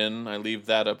you get in, I leave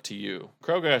that up to you.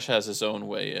 Krogash has his own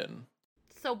way in.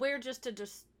 So we're just a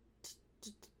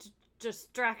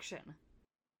distraction.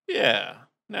 Yeah,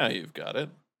 now you've got it.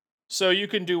 So you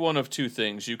can do one of two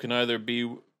things. You can either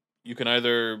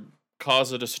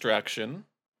cause a distraction,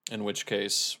 in which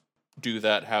case do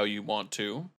that how you want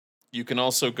to. You can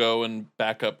also go and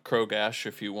back up Krogash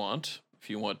if you want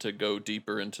to go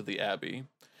deeper into the Abbey.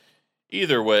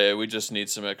 Either way, we just need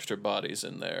some extra bodies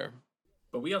in there.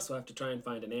 But we also have to try and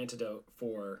find an antidote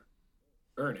for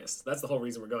Ernest. That's the whole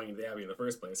reason we're going into the Abbey in the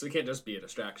first place. So we can't just be a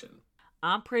distraction.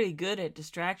 I'm pretty good at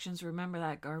distractions. Remember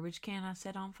that garbage can I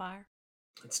set on fire?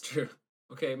 That's true.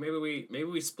 Okay, maybe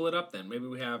we split up then. Maybe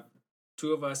we have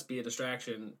two of us be a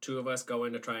distraction, two of us go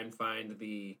in to try and find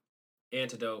the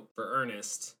antidote for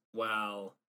Ernest,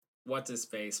 while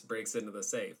what's-his-face breaks into the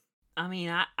safe. I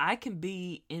mean, I can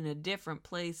be in a different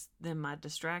place than my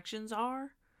distractions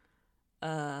are.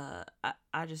 I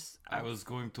was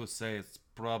going to say it's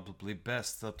probably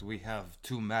best that we have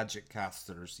two magic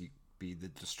casters be the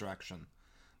distraction.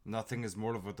 Nothing is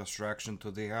more of a distraction to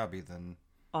the Abbey than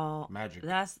magic.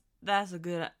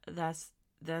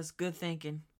 That's good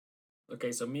thinking.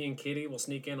 Okay, so me and Kitty will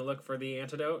sneak in and look for the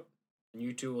antidote, and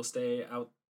you two will stay out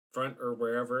front or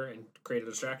wherever and create a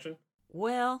distraction?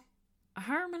 Well,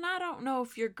 Herman, I don't know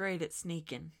if you're great at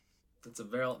sneaking. That's a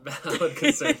very valid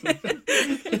concern. Kitty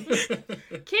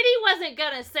wasn't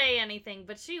gonna say anything,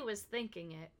 but she was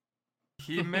thinking it.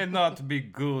 He may not be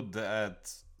good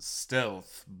at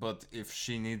stealth, but if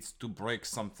she needs to break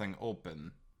something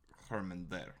open, Herman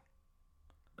there.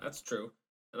 That's true.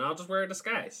 And I'll just wear a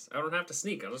disguise. I don't have to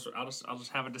sneak. I'll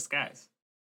just have a disguise.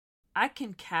 I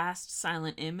can cast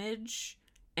Silent Image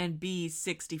and be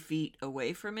 60 feet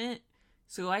away from it,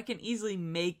 so I can easily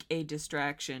make a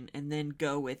distraction and then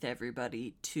go with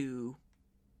everybody to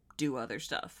do other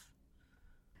stuff.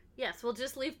 Yes, we'll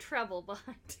just leave Treble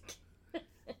behind.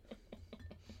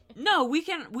 No, we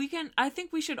can I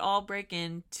think we should all break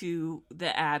into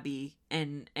the Abbey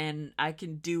and I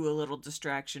can do a little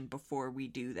distraction before we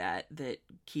do that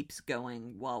keeps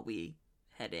going while we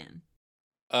head in.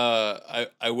 I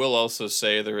will also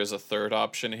say there is a third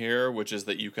option here, which is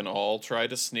that you can all try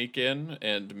to sneak in,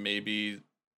 and maybe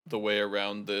the way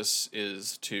around this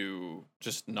is to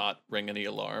just not ring any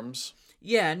alarms.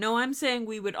 Yeah, no, I'm saying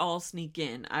we would all sneak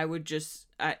in. I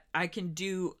can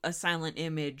do a silent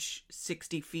image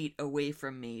 60 feet away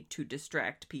from me to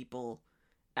distract people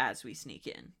as we sneak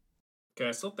in. Okay,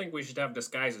 I still think we should have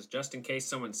disguises just in case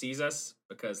someone sees us,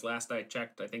 because last I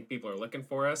checked, I think people are looking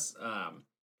for us.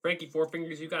 Frankie Four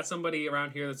Fingers, you got somebody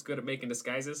around here that's good at making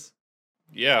disguises?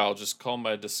 Yeah, I'll just call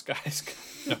my disguise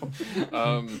guy.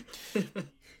 No.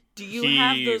 Do you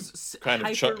have those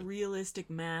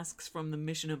hyper-realistic masks from the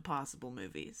Mission Impossible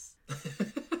movies?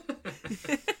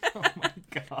 Oh my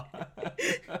god.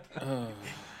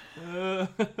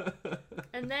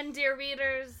 And then, dear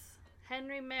readers,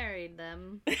 Henry married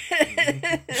them.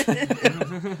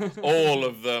 All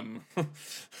of them.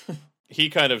 He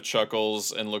kind of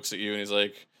chuckles and looks at you and he's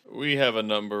like, we have a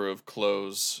number of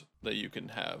clothes that you can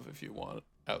have if you want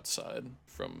outside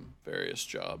from various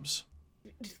jobs.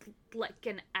 Like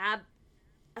an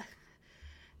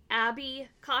Abbey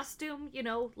costume,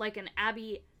 like an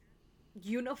Abbey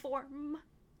uniform.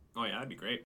 Oh yeah, that'd be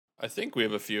great. I think we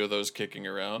have a few of those kicking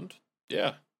around.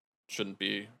 Yeah, shouldn't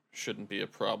be a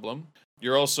problem.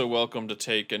 You're also welcome to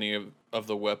take any of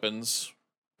the weapons,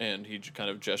 and he kind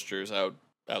of gestures out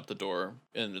the door,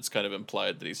 and it's kind of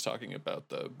implied that he's talking about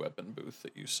the weapon booth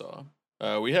that you saw.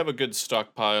 We have a good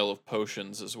stockpile of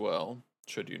potions as well,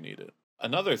 should you need it.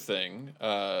 Another thing,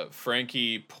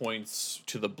 Frankie points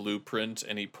to the blueprint,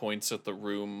 and he points at the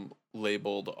room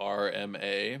labeled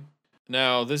RMA.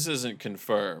 Now, this isn't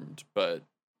confirmed, but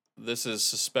this is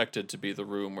suspected to be the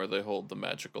room where they hold the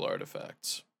magical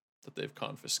artifacts that they've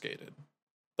confiscated.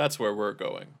 That's where we're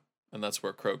going, and that's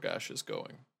where Krogash is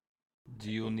going.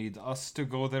 Do you need us to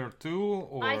go there too,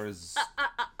 or is...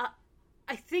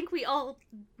 I think we all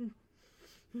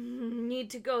need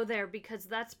to go there because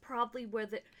that's probably where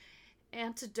the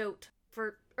antidote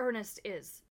for Ernest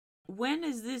is. When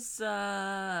is this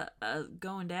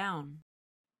going down?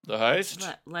 The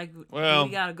heist? Like, Well-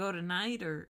 we gotta go tonight,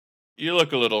 or? You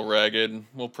look a little ragged.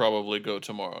 We'll probably go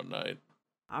tomorrow night.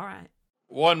 All right.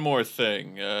 One more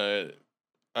thing. I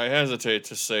hesitate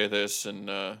to say this, and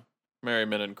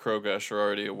Merriman and Krogash are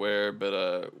already aware,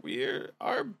 but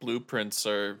our blueprints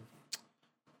are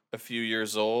a few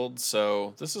years old,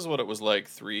 so this is what it was like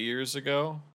 3 years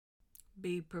ago.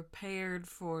 Be prepared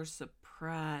for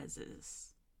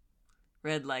surprises.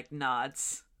 Red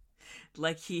nods,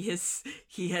 like he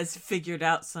has figured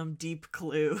out some deep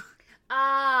clue.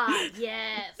 Ah,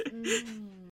 yes.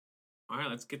 Mm. All right,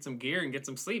 let's get some gear and get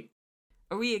some sleep.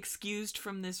 Are we excused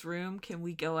from this room? Can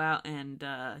we go out and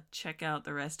check out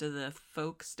the rest of the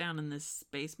folks down in this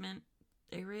basement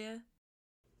area?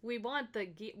 We want the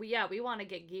gear. We want to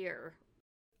get gear.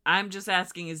 I'm just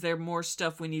asking, is there more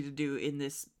stuff we need to do in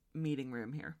this meeting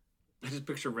room here? I just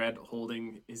picture Red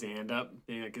holding his hand up,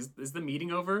 being like, is the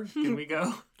meeting over? Can we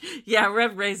go? Yeah,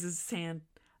 Red raises his hand.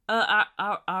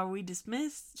 Are we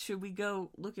dismissed? Should we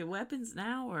go look at weapons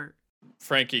now, or?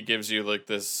 Frankie gives you like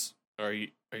this, are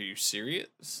you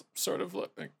serious sort of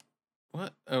look? Like,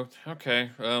 what? Oh,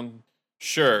 okay.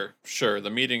 Sure.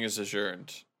 The meeting is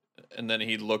adjourned. And then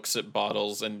he looks at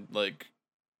Bottles and, like,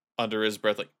 under his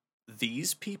breath, like,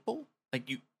 these people? Like,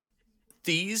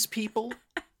 these people?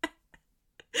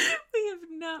 We have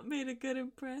not made a good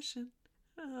impression.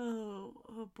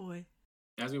 Oh boy.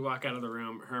 As we walk out of the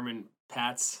room, Herman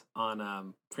pats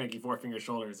on Frankie Fourfinger's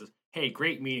shoulder and says, "Hey,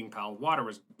 great meeting, pal. Water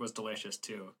was delicious,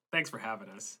 too. Thanks for having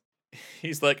us."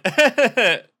 He's like,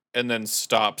 and then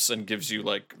stops and gives you,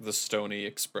 like, the stony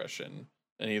expression.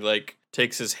 And he, like,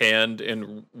 takes his hand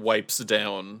and wipes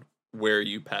down where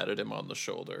you patted him on the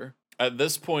shoulder. At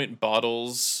this point,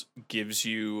 Bottles gives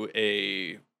you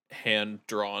a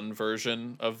hand-drawn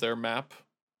version of their map.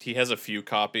 He has a few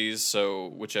copies, so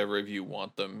whichever of you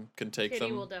want them can take Kitty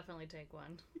them. will definitely take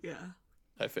one. Yeah.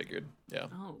 I figured, yeah.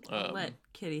 I'll let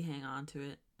Kitty hang on to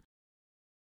it.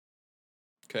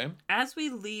 Okay. As we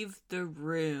leave the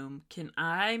room, can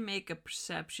I make a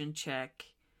perception check?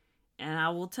 And I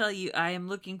will tell you, I am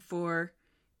looking for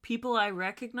people I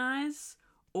recognize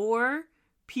or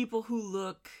people who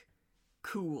look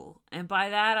cool. And by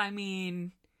that, I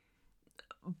mean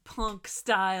punk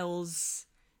styles,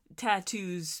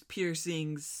 tattoos,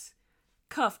 piercings,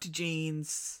 cuffed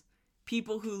jeans,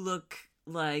 people who look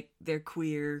like they're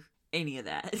queer, any of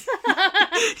that.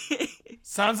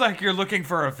 Sounds like you're looking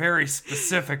for a very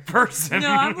specific person. No,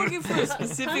 I'm looking for a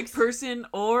specific person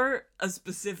or a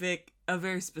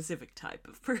very specific type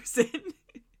of person.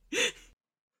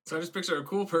 So I just picture a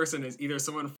cool person is either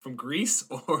someone from Greece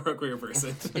or a queer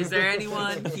person. Is there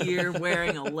anyone here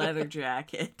wearing a leather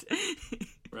jacket?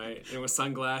 Right, and with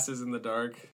sunglasses in the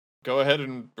dark. Go ahead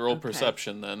and roll Okay.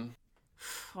 perception then.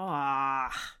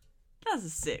 That's a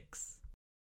 6.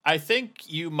 I think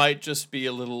you might just be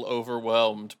a little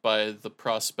overwhelmed by the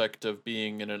prospect of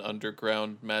being in an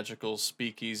underground magical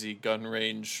speakeasy gun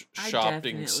range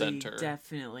shopping center.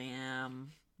 Definitely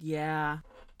am. Yeah.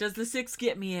 Does the 6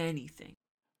 get me anything?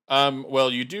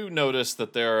 Well, you do notice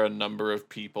that there are a number of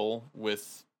people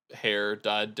with hair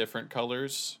dyed different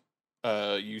colors.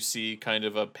 You see kind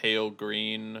of a pale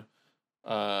green,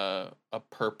 a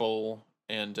purple,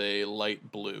 and a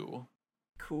light blue.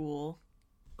 Cool.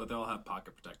 But they all have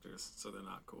pocket protectors, so they're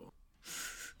not cool.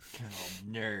 Oh,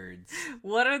 nerds.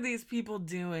 What are these people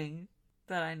doing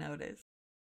that I noticed?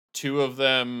 Two of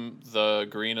them, the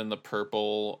green and the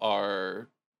purple,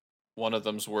 one of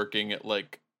them's working at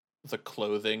like the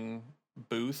clothing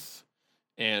booth,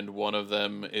 and one of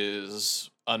them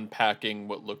is unpacking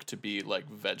what look to be like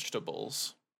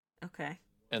vegetables. Okay.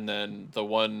 And then the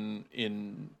one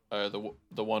in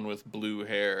the one with blue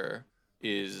hair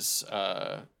is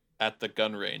at the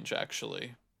gun range,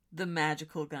 actually. The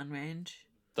magical gun range.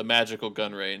 The magical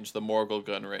gun range, the Morgul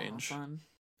gun range. Oh,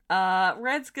 fun.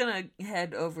 Red's gonna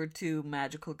head over to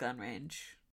magical gun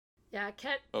range. Yeah,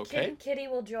 Okay. Kitty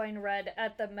will join Red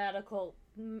at the magical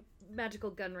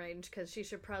gun range because she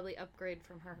should probably upgrade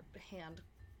from her hand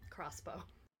crossbow.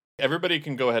 Everybody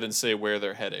can go ahead and say where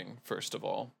they're heading, first of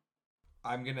all.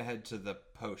 I'm gonna head to the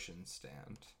potion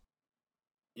stand.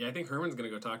 Yeah, I think Herman's gonna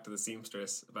go talk to the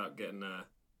seamstress about getting a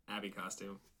Abby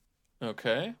costume.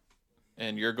 Okay.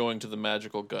 And you're going to the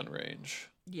magical gun range.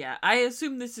 Yeah, I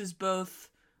assume this is both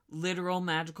literal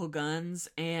magical guns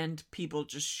and people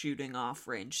just shooting off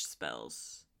ranged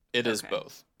spells. It is Okay.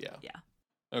 both. Yeah. Yeah.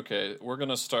 Okay, we're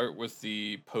gonna start with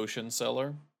the potion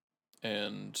seller,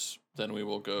 and then we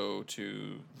will go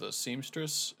to the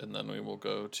seamstress, and then we will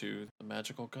go to the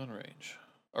magical gun range.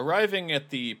 Arriving at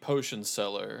the potion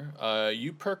cellar,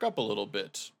 you perk up a little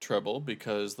bit, Treble,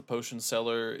 because the potion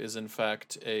seller is in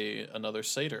fact another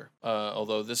satyr.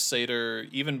 Although this satyr,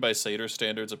 even by satyr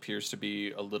standards, appears to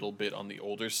be a little bit on the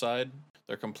older side.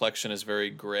 Their complexion is very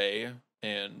gray,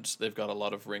 and they've got a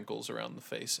lot of wrinkles around the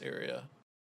face area.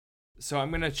 So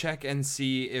I'm gonna check and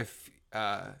see if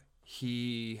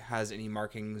he has any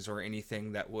markings or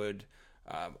anything that would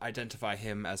identify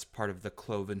him as part of the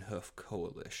Cloven Hoof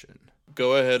Coalition.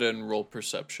 Go ahead and roll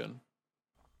perception.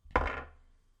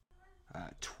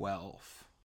 12.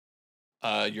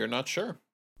 You're not sure.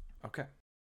 Okay.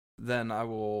 Then I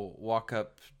will walk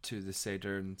up to the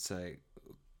satyr and say,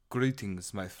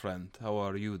 "Greetings, my friend. How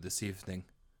are you this evening?"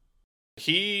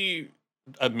 He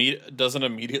doesn't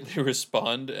immediately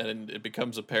respond, and it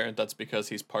becomes apparent that's because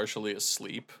he's partially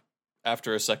asleep.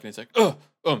 After a second, he's like,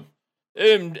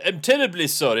 I'm terribly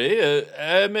sorry.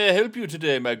 May I help you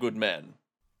today, my good man?"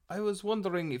 I was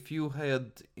wondering if you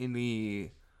had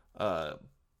any,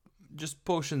 just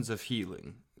potions of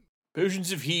healing.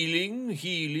 Potions of healing.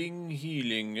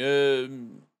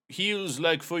 Heals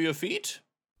like for your feet?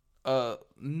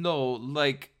 No,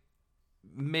 like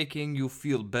making you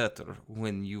feel better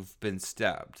when you've been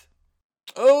stabbed.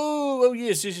 Oh,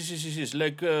 yes,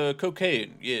 like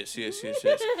cocaine. Yes.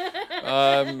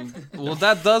 Well,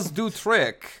 that does do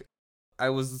trick. I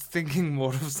was thinking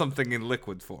more of something in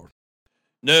liquid form.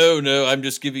 No, I'm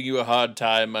just giving you a hard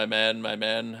time, my man.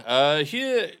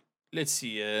 Here, let's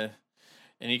see, and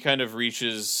he kind of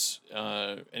reaches,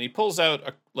 and he pulls out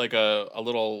a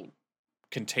little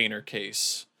container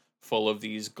case full of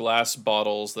these glass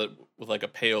bottles with like a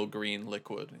pale green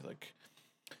liquid. He's like,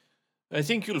 I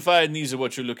think you'll find these are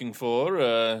what you're looking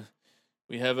for.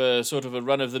 We have a sort of a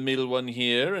run-of-the-mill one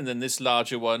here, and then this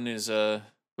larger one is, a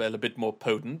bit more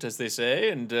potent, as they say,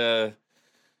 and,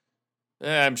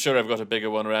 I'm sure I've got a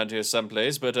bigger one around here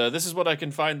someplace, but this is what I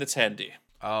can find that's handy.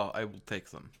 Oh, I will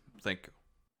take them. Thank you.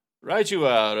 Right you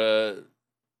are.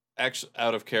 Actually,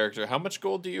 out of character, how much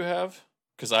gold do you have?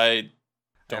 Because I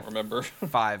don't have remember.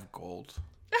 5 gold.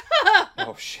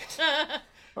 Oh, shit.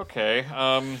 Okay,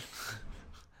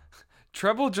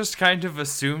 Treble just kind of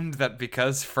assumed that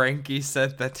because Frankie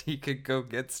said that he could go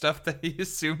get stuff, that he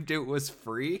assumed it was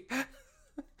free.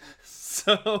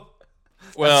 So...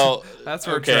 well, that's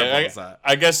where okay, Treble's at.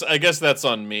 I guess that's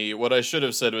on me. What I should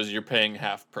have said was you're paying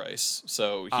half price,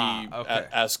 so he okay.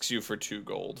 asks you for 2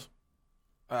 gold.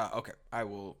 Okay, I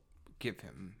will give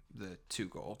him the 2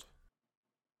 gold.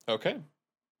 Okay,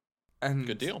 And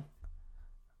good deal.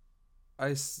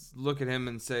 I look at him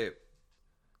and say,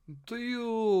 "Do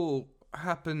you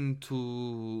happen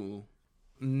to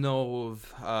know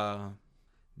of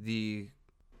the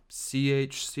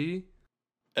CHC?"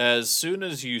 As soon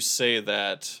as you say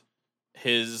that,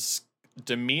 his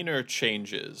demeanor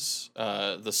changes.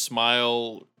 The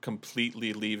smile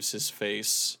completely leaves his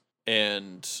face,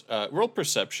 and roll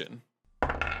perception.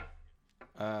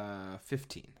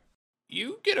 15.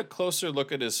 You get a closer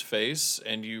look at his face,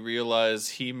 and you realize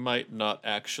he might not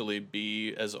actually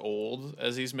be as old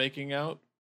as he's making out.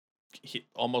 He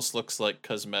almost looks like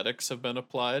cosmetics have been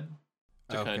applied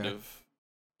to kind Okay. of...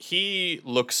 He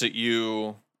looks at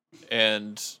you,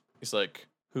 and he's like,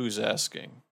 "Who's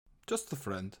asking?" Just a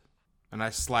friend. And I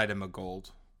slide him a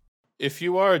gold. If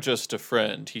you are just a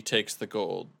friend, he takes the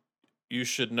gold. You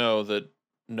should know that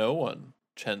no one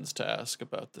tends to ask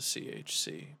about the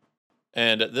CHC.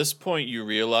 And at this point, you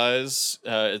realize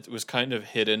it was kind of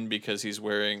hidden because he's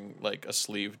wearing like a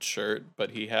sleeved shirt,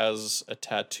 but he has a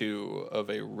tattoo of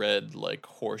a red like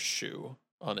horseshoe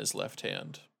on his left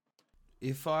hand.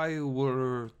 If I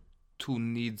were to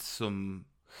need some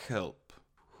help,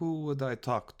 who would I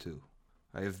talk to?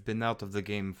 I have been out of the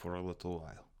game for a little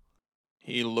while.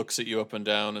 He looks at you up and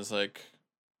down and is like,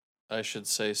 "I should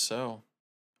say so.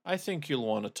 I think you'll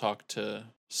want to talk to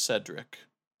Cedric."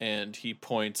 And he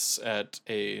points at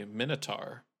a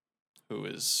minotaur who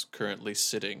is currently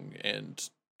sitting and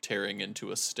tearing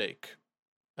into a steak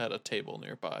at a table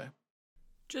nearby.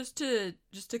 Just to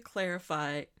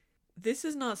clarify, this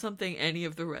is not something any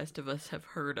of the rest of us have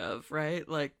heard of, right?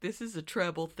 Like, this is a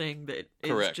Treble thing that is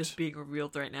Correct. just being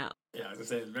revealed right now. Yeah, I was gonna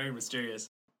say it's very mysterious.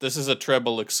 This is a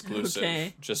Treble exclusive,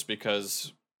 Okay. just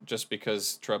because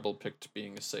Treble picked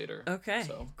being a satyr. Okay,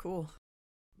 So. cool.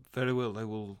 Very well, I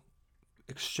will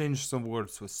exchange some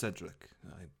words with Cedric.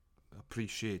 I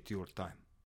appreciate your time.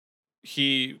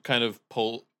 He kind of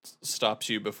stops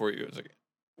you before you. It's like,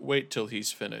 wait till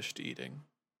he's finished eating.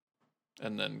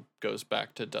 and then goes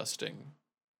back to dusting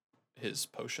his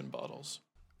potion bottles.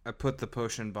 I put the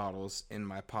potion bottles in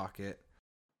my pocket.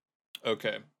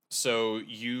 Okay, so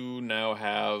you now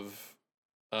have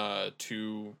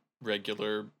 2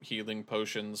 regular healing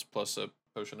potions plus a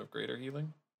potion of greater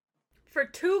healing. For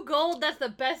 2 gold, that's the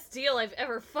best deal I've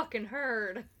ever fucking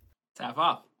heard. It's half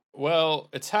off. Well,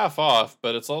 it's half off,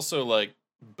 but it's also like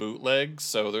bootleg,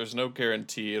 so there's no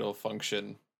guarantee it'll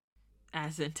function.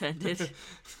 As intended.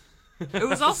 It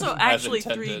was also As actually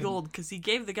 3 intended. gold because he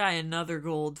gave the guy another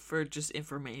gold for just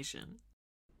information.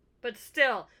 But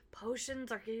still,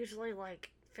 potions are usually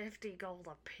like 50 gold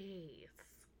a piece.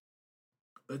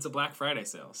 It's a Black Friday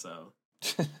sale, so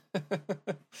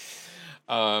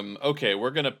Okay,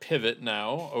 we're gonna pivot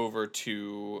now over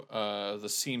to the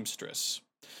seamstress.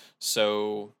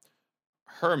 So,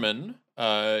 Herman,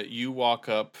 you walk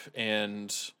up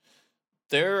and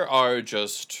there are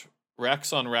just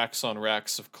racks on racks on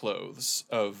racks of clothes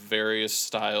of various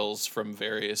styles from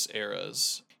various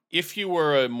eras. If you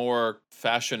were a more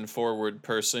fashion forward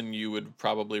person, you would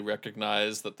probably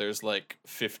recognize that there's like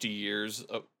 50 years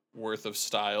worth of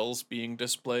styles being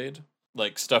displayed.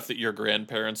 Like stuff that your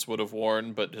grandparents would have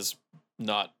worn, but is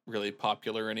not really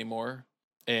popular anymore.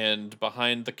 And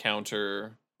behind the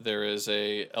counter, there is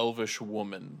a elvish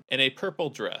woman in a purple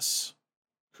dress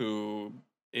who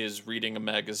is reading a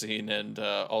magazine and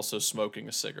also smoking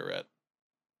a cigarette.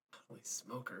 holy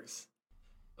smokers.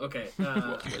 Okay.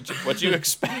 What do you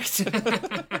expect?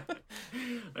 I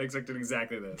expected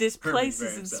exactly this. This Herman's place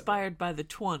very is upset. inspired by the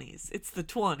 20s. It's the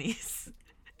 20s.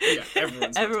 Yeah,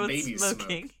 everyone's babies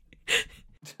smoking.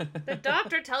 The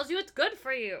doctor tells you it's good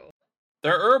for you.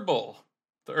 They're herbal.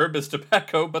 The herb is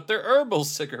tobacco, but they're herbal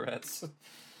cigarettes.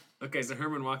 Okay, so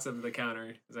Herman walks up to the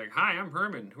counter. He's like, "Hi, I'm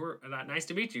Herman. Nice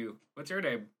to meet you. What's your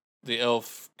name?" The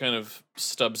elf kind of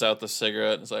stubs out the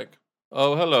cigarette and is like,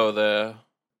 "Oh, hello there.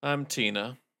 I'm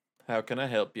Tina. How can I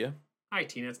help you?" Hi,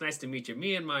 Tina. It's nice to meet you.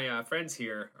 Me and my friends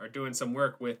here are doing some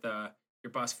work with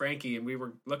your boss Frankie, and we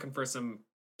were looking for some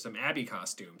Abby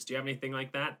costumes. Do you have anything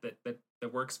like that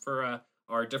works for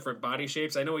our different body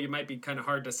shapes? I know you might be kind of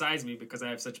hard to size me because I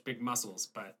have such big muscles,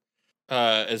 but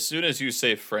As soon as you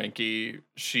say Frankie,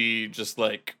 she just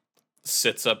like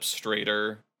sits up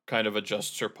straighter, kind of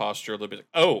adjusts her posture a little bit.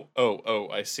 Oh,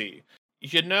 I see.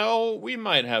 You know, we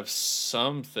might have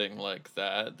something like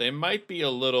that. They might be a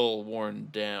little worn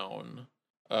down.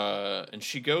 And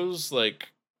she goes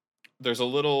like, there's a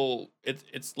little.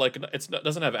 It's like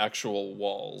doesn't have actual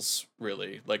walls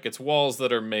really. Like it's walls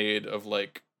that are made of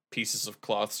like pieces of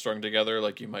cloth strung together,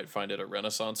 like you might find at a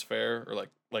Renaissance fair or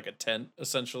like a tent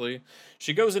essentially.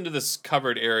 She goes into this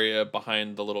covered area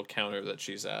behind the little counter that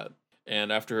she's at,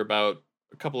 and after about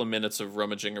a couple of minutes of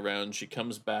rummaging around, she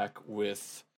comes back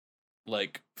with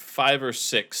like 5 or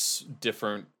 6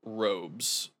 different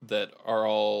robes that are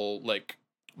all like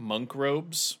monk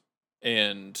robes,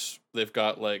 and they've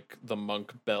got like the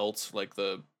monk belt, like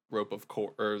the rope of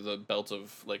or the belt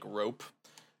of like rope,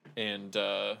 and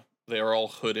they are all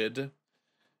hooded,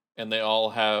 and they all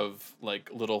have like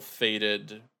little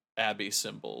faded abbey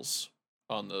symbols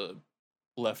on the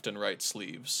left and right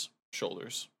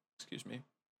shoulders, excuse me,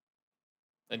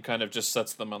 and kind of just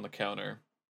sets them on the counter.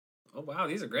 oh wow,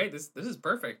 these are great. This is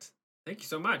perfect. Thank you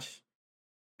so much.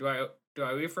 Do I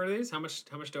owe you for these? How much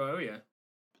do I owe you?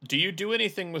 Do you do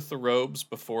anything with the robes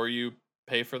before you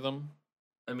pay for them?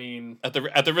 I mean, At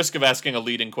the risk of asking a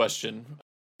leading question.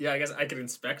 yeah, I guess I could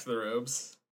inspect the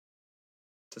robes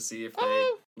to see if they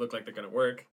Oh. look like they're gonna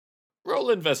work. Roll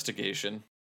investigation.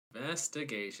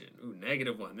 Investigation. Ooh,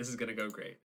 -1. This is gonna go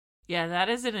great. Yeah, that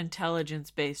is an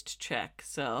intelligence-based check,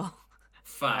 so...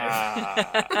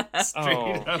 5. Straight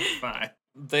Oh. up 5.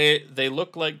 They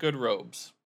look like good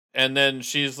robes. And then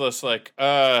she's just like,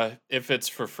 if it's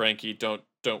for Frankie, don't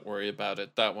worry about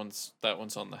it. That one's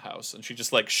on the house. And she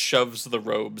just like shoves the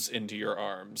robes into your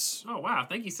arms. Oh wow,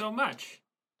 thank you so much.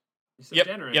 You're so Yep.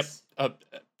 generous.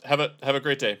 Have a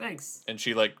great day. Thanks. And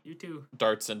she like You too.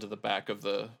 darts into the back of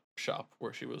the shop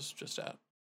where she was just at.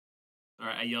 All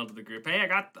right, I yelled to the group, "Hey, I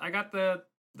got the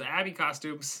Abby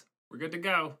costumes. We're good to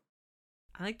go."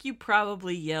 I think you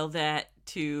probably yelled that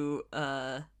to,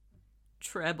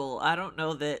 Treble. I don't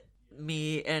know that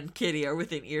me and Kitty are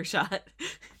within earshot.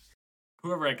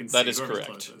 Whoever I can see. That is whoever's correct.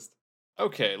 closest.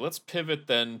 Okay, let's pivot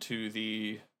then to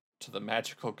the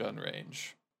magical gun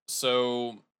range.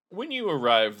 So when you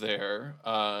arrive there,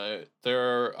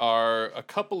 there are a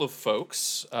couple of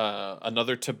folks,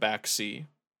 another tabaxi,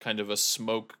 kind of a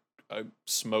smoke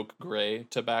gray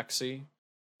tabaxi,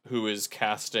 who is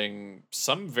casting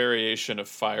some variation of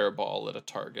fireball at a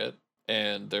target.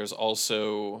 And there's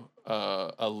also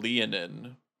a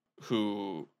Leonin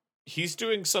who he's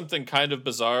doing something kind of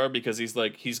bizarre because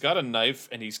he's got a knife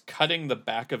and he's cutting the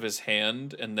back of his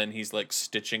hand and then he's like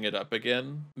stitching it up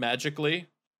again magically.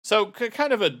 So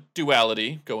kind of a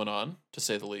duality going on, to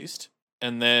say the least.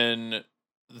 And then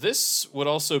this would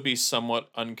also be somewhat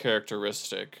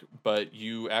uncharacteristic, but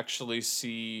you actually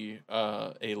see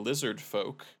a lizard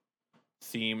folk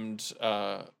themed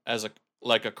as a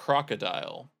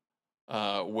crocodile,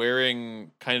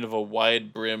 wearing kind of a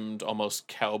wide-brimmed, almost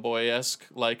cowboy-esque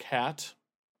like hat,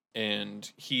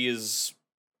 and he is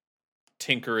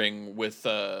tinkering with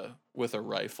a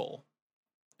rifle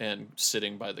and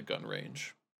sitting by the gun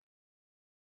range.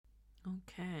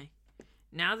 Okay.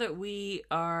 Now that we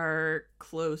are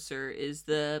closer, is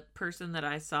the person that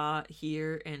I saw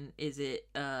here, and is it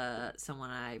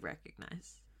someone I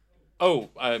recognize? Oh,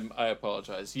 I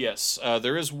apologize. Yes,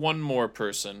 there is one more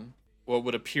person. What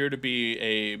would appear to be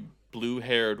a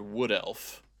blue-haired wood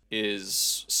elf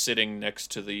is sitting next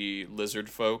to the lizard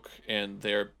folk, and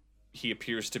he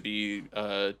appears to be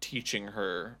teaching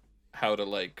her how to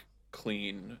like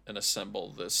clean and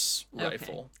assemble this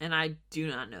rifle. And I do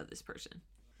not know this person.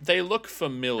 They look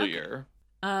familiar.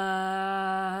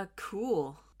 Okay.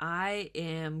 Cool. I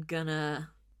am gonna,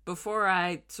 before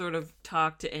I sort of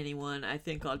talk to anyone, I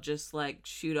think I'll just like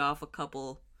shoot off a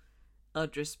couple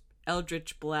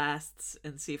eldritch blasts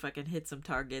and see if I can hit some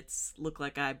targets. Look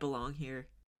like I belong here.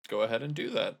 Go ahead and do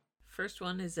that. First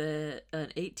one is an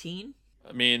 18.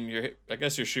 I mean, I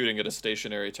guess you're shooting at a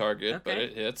stationary target, but Okay.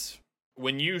 it hits.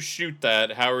 When you shoot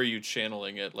that, how are you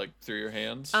channeling it? Like through your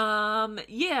hands?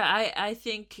 Yeah, I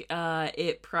think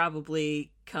it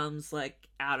probably comes like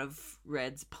out of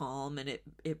Red's palm, and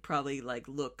it probably like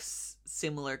looks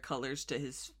similar colors to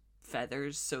his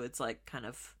feathers, so it's like kind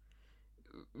of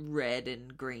red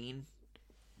and green.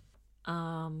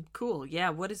 Cool. Yeah,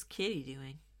 what is Kitty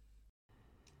doing?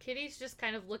 Kitty's just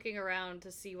kind of looking around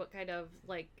to see what kind of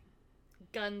like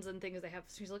guns and things they have.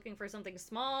 She's looking for something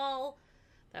small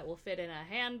that will fit in a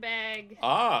handbag,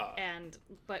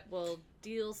 but will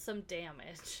deal some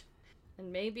damage, and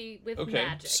maybe with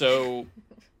magic. So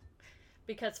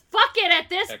because fuck it at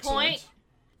this excellent. point.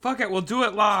 Fuck it, we'll do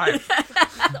it live.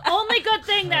 The only good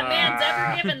thing that man's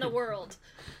ever given the world.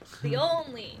 The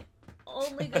only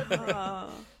good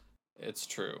thing. It's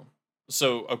true.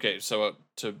 So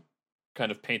to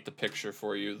kind of paint the picture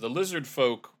for you, the lizard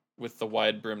folk with the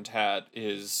wide-brimmed hat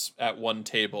is at one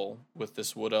table with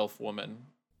this wood elf woman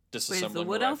disassembling Wait, is the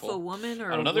wood the elf rifle. a woman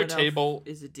or On a another wood elf table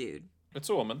is a dude? It's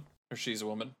a woman, or she's a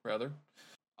woman rather.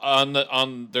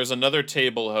 There's another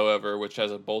table, however, which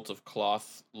has a bolt of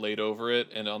cloth laid over it,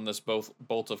 and on this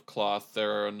bolt of cloth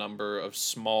there are a number of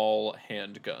small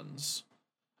handguns.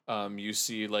 You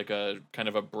see like a kind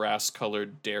of a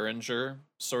brass-colored Derringer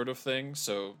sort of thing,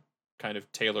 so kind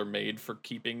of tailor-made for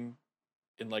keeping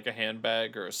in like a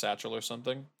handbag or a satchel or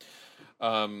something.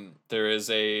 There is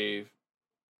a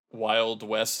Wild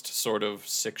West sort of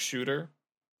 6-shooter,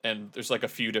 and there's like a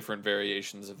few different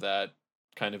variations of that,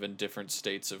 kind of in different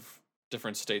states of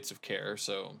care.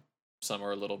 So some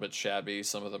are a little bit shabby,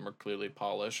 some of them are clearly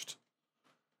polished.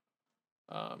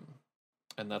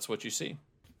 And that's what you see.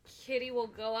 Kitty will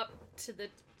go up to the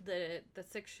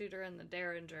 6-shooter and the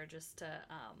Derringer just to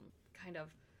kind of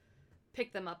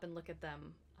pick them up and look at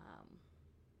them,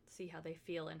 see how they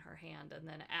feel in her hand, and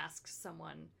then ask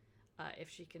someone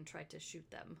if she can try to shoot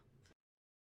them.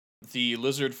 The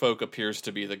lizard folk appears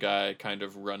to be the guy kind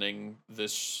of running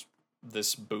this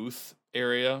booth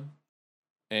area,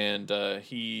 and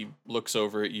he looks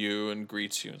over at you and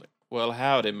greets you. Like, well,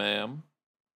 howdy, ma'am.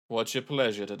 What's your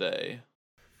pleasure today?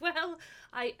 Well,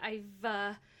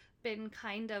 I've been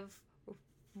kind of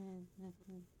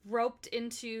roped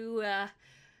into a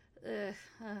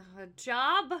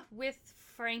job with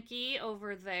Frankie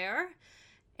over there,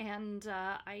 and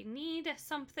I need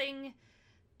something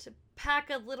to pack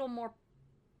a little more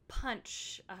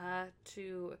punch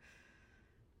to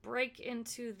break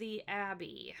into the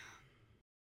Abbey.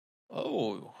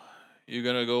 Oh, you're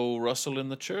gonna go rustle in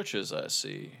the churches, I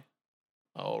see.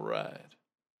 All right.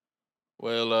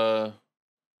 Well,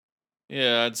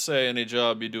 yeah, I'd say any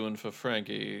job you're doing for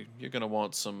Frankie, you're gonna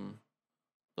want some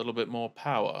little bit more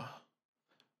power.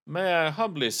 May I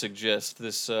humbly suggest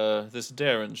this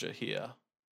Derringer here?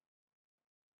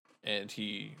 And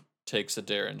he takes a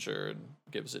Derringer and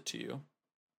gives it to you.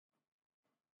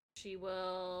 She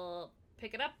will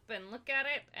pick it up and look at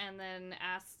it, and then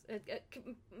ask,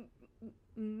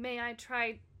 may I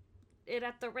try it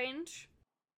at the range?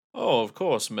 Oh, of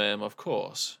course, ma'am, of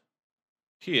course.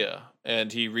 Here.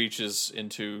 And he reaches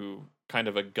into kind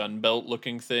of a gun belt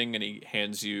looking thing, and he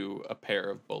hands you a pair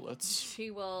of bullets. She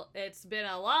will. It's been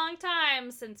a long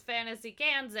time since Fantasy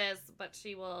Kansas, but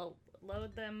she will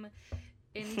load them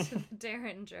into the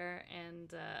Derringer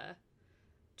and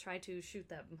try to shoot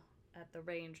them at the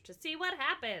range to see what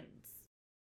happens.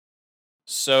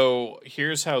 So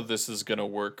here's how this is going to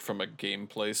work from a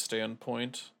gameplay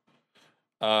standpoint.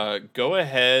 Go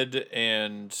ahead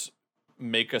and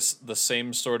make us the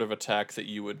same sort of attack that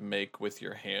you would make with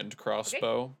your hand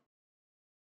crossbow.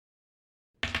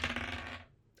 Okay.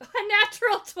 A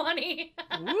natural 20.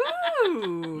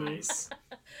 Woo! Nice.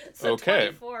 So Okay.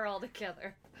 24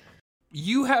 altogether.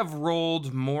 You have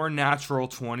rolled more natural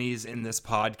 20s in this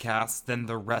podcast than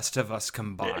the rest of us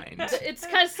combined. It's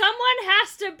because someone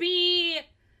has to be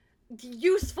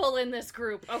useful in this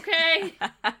group, okay?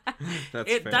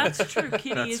 That's true.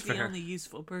 Kitty That's is the fair. only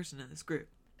useful person in this group.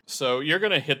 So you're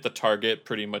going to hit the target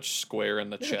pretty much square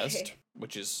in the chest, Okay.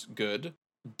 which is good.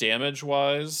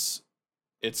 Damage-wise,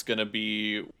 it's going to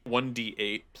be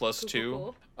 1d8 plus Cool,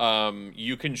 2. cool,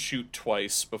 You can shoot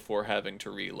twice before having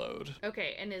to reload.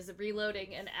 Okay, and is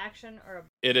reloading an action or a...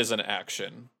 It is an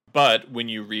action, but when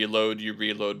you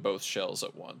reload both shells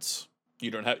at once.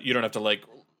 You don't have to like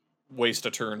waste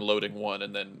a turn loading one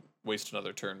and then waste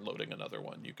another turn loading another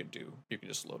one. You can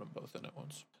just load them both in at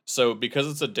once. So because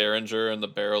it's a Derringer and the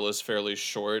barrel is fairly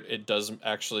short, it does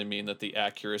actually mean that the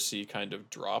accuracy kind of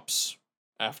drops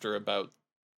after about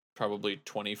probably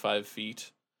 25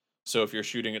 feet. So if you're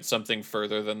shooting at something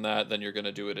further than that, then you're going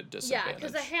to do it at disadvantage. Yeah,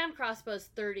 because a hand crossbow is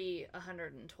 30,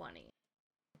 120.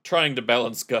 Trying to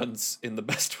balance guns in the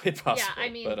best way possible. Yeah, I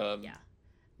mean, but, yeah.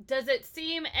 Does it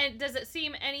seem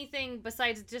anything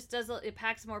besides just it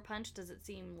packs more punch? Does it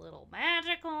seem a little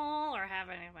magical or have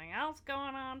anything else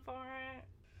going on for it?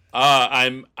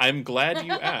 I'm glad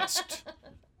you asked.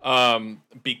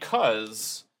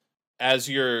 Because as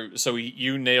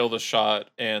you nail the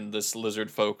shot and this lizard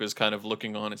folk is kind of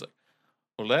looking on. He's like,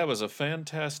 well, that was a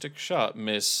fantastic shot,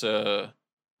 Miss Kitty.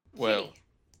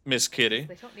 Miss Kitty.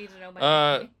 They don't need to know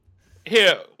my name.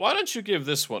 Here, why don't you give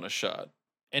this one a shot?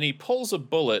 And he pulls a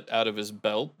bullet out of his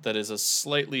belt that is a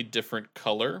slightly different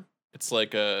color. It's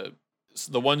like the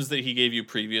ones that he gave you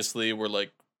previously were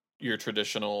like your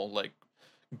traditional like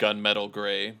gunmetal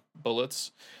gray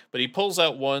bullets. But he pulls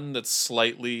out one that's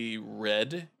slightly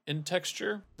red in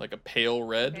texture, like a pale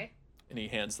red, Okay. and he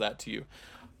hands that to you.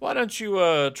 Why don't you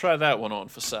try that one on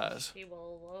for size? He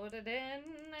will load it in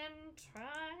and try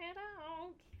it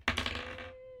out.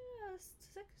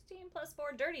 16 plus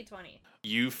 4, dirty 20.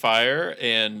 You fire,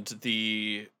 and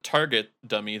the target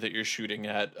dummy that you're shooting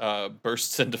at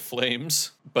bursts into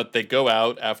flames, but they go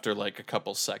out after like a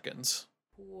couple seconds.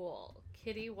 Cool.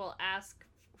 Kitty will ask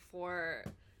for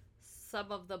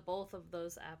some of both of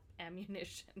those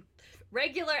ammunition.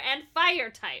 Regular and fire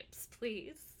types,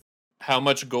 please. How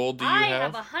much gold do you I have?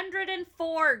 have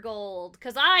 104 gold,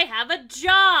 because I have a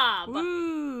job.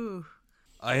 Woo!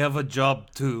 I have a job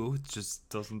too. It just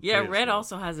doesn't. Yeah, pay as Red well.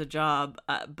 also has a job,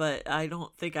 but I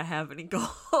don't think I have any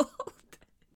gold.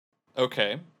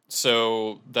 Okay,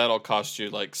 so that'll cost you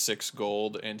like 6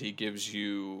 gold, and he gives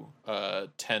you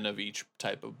 10 of each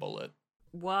type of bullet.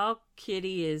 While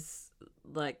Kitty is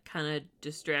like kind of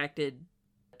distracted,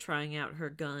 trying out her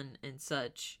gun and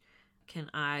such, can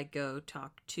I go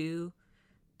talk to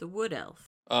the wood elf?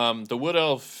 The wood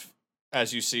elf,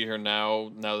 as you see her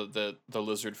now that the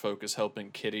lizard folk is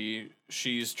helping Kitty,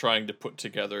 she's trying to put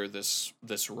together this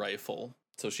rifle,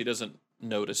 so she doesn't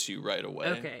notice you right away.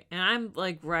 Okay, and I'm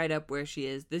like right up where she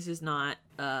is. This is not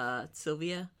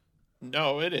Sylvia.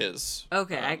 No, it is.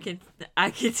 Okay, I can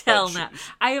tell she- now.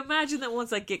 I imagine that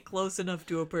once I get close enough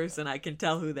to a person, I can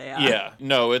tell who they are. Yeah,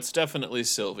 no, it's definitely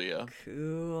Sylvia.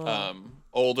 Cool.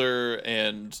 Older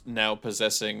and now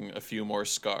possessing a few more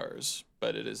scars,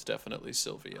 but it is definitely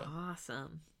Sylvia.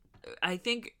 Awesome. I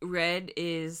think Red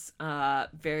is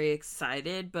very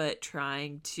excited, but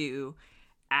trying to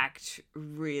act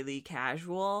really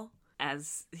casual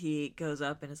as he goes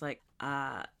up and is like,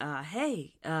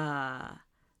 hey,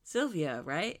 Sylvia,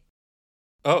 right?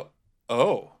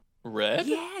 Oh, Red?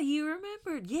 Yeah, you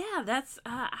remembered. Yeah, that's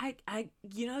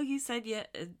you said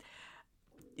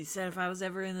you said if I was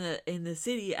ever in the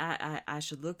city, I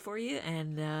should look for you,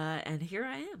 and here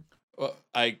I am. Well,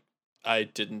 I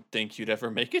didn't think you'd ever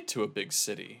make it to a big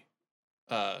city.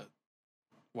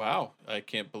 Wow, I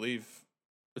can't believe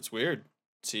it's weird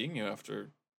seeing you after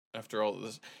all of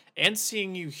this, and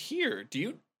seeing you here.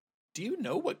 Do you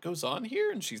know what goes on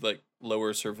here? And she's like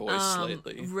lowers her voice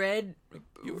slightly. Red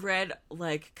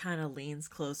like kind of leans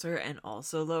closer and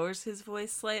also lowers his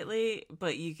voice slightly,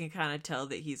 but you can kind of tell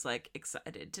that he's like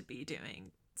excited to be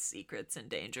doing secrets and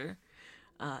danger.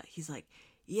 he's like,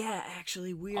 yeah,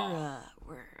 actually, we're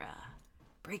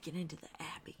breaking into the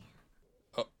Abbey.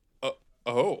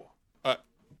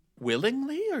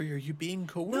 Willingly, or are you being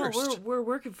coerced? No, we're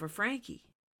working for Frankie.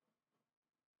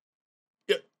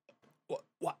 Yeah.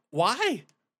 Why?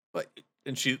 What?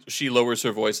 And she lowers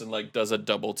her voice and like does a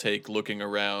double take, looking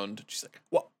around. She's like,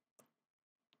 "What?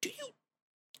 Do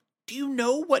you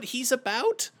know what he's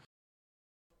about?"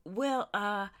 Well,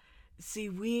 see,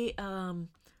 we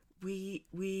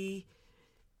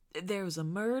there was a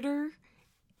murder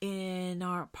in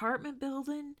our apartment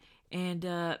building, and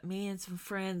me and some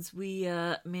friends, we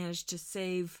managed to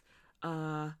save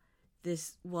one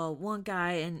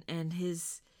guy, and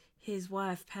his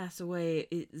wife passed away.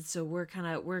 So we're kind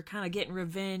of getting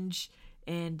revenge,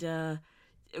 and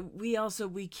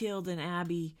we killed an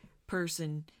Abbey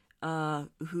person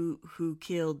who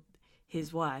killed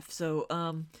his wife. So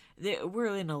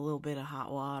we're in a little bit of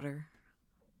hot water.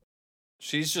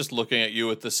 She's just looking at you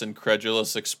with this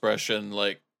incredulous expression,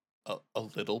 like a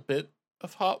little bit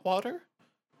of hot water,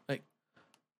 like,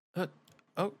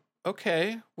 oh,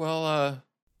 okay, well,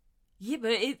 Yeah,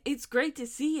 but it's great to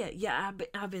see you. Yeah,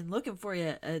 I've been looking for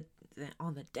you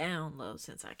on the down low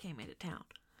since I came into town.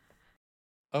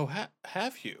 Oh,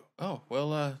 have you? Oh,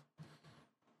 well,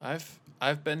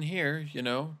 I've been here,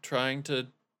 trying to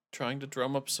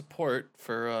drum up support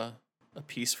for a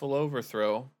peaceful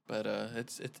overthrow, but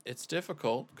it's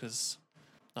difficult because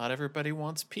not everybody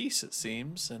wants peace, it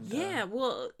seems. And yeah,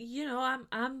 well,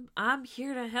 I'm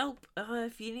here to help.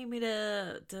 If you need me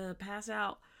to pass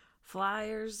out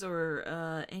flyers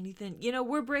or anything,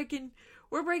 we're breaking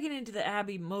into the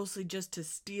Abbey mostly just to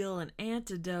steal an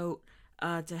antidote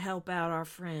to help out our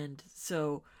friend.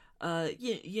 So not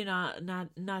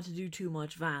to do too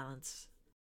much violence.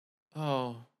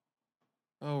 Oh,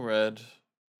 Red,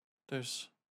 there's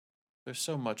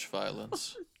so much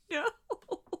violence. No.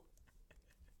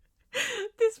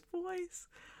 This voice.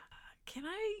 Can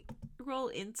I roll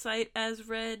insight as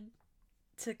Red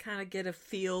to kind of get a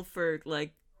feel for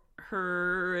like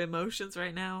her emotions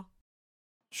right now?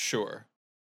 Sure.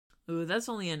 Ooh, that's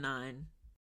only a 9.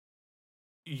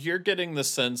 You're getting the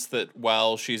sense that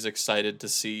while she's excited to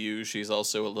see you, she's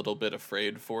also a little bit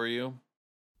afraid for you.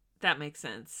 That makes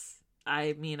sense.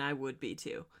 I mean, I would be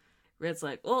too. Red's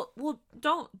like, well,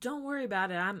 don't worry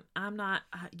about it. I'm not,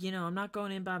 I'm not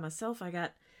going in by myself. I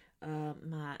got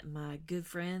my good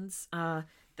friends.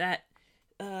 That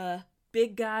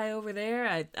big guy over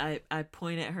there. I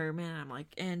point at her, man. I'm like,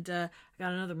 and I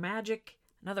got another magic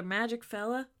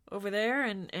fella over there,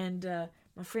 and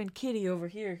my friend Kitty over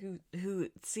here, who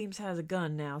seems has a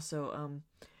gun now. So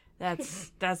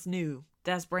that's new.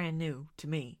 That's brand new to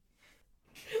me.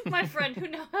 My friend who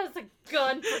now has a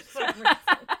gun for some reason.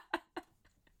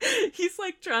 He's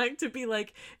like trying to be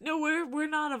like, no, we're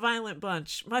not a violent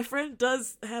bunch. My friend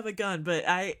does have a gun, but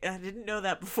I didn't know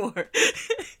that before.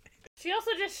 She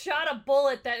also just shot a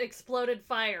bullet that exploded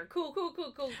fire. Cool.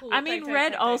 I mean,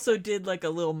 Red also did like a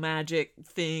little magic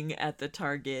thing at the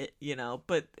target,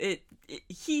 but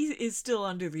he is still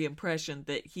under the impression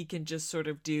that he can just sort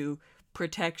of do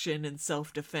protection and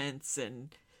self-defense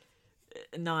and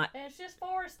not... It's just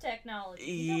forest technology.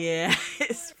 Yeah,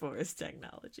 it's forest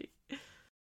technology.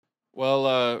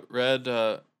 Well, Red,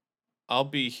 I'll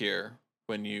be here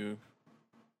when you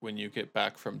get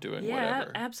back from doing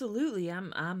whatever. Yeah, absolutely.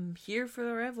 I'm here for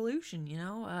the revolution.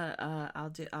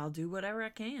 I'll do whatever I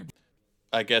can.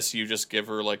 I guess you just give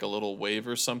her like a little wave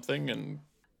or something and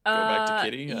go back to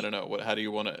Kitty. I don't know. How do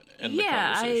you want to end the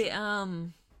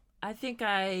conversation? I think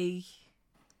I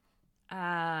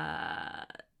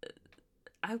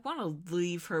want to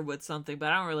leave her with something,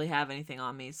 but I don't really have anything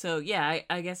on me. So yeah,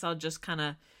 I guess I'll just kind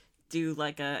of do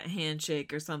like a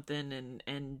handshake or something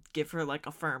and give her like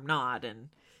a firm nod and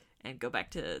go back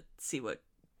to see what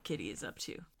Kitty is up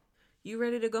to. You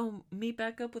ready to go meet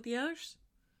back up with the others?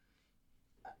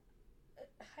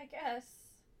 I guess.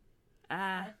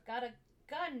 I've got a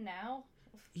gun now.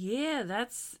 Yeah,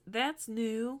 that's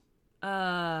new.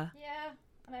 Yeah,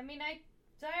 and I mean I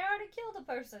already killed a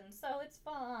person, so it's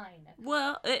fine.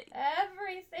 Well,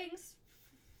 everything's fine.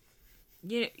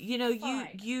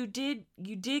 you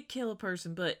did kill a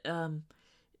person, but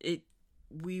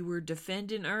we were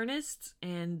defending Ernest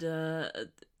and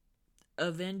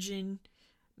avenging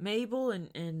Mabel,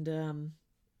 and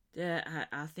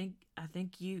I think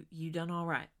you done all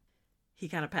right. He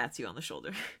kind of pats you on the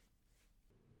shoulder.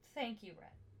 Thank you, Red.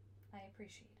 I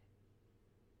appreciate it.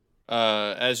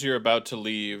 As you're about to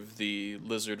leave, the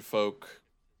lizard folk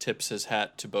tips his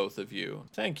hat to both of you.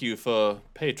 Thank you for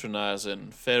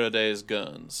patronizing Faraday's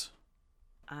guns.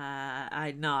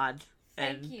 I nod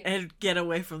Thank you. and get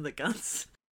away from the guns.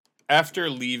 After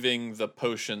leaving the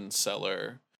potion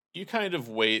cellar, you kind of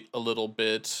wait a little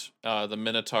bit. The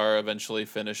Minotaur eventually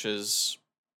finishes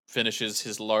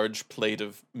his large plate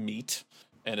of meat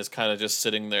and is kind of just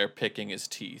sitting there picking his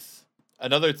teeth.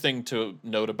 Another thing to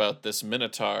note about this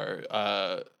Minotaur,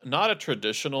 not a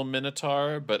traditional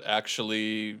Minotaur, but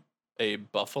actually a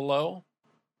buffalo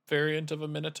variant of a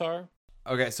Minotaur.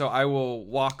 Okay, so I will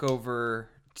walk over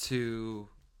to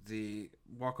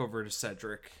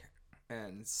Cedric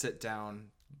and sit down.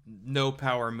 No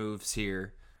power moves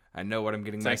here. I know what I'm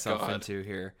getting Thank myself God. into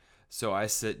here. So I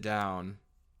sit down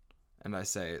and I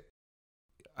say,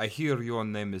 I hear your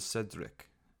name is Cedric.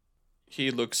 He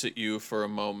looks at you for a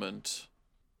moment.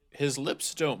 His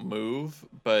lips don't move,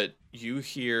 but you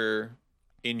hear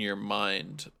in your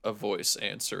mind a voice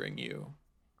answering you.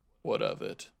 What of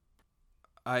it?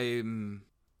 I'm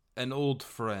an old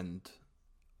friend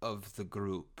of the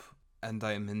group, and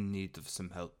I am in need of some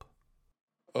help.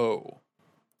 Oh.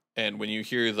 And when you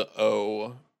hear the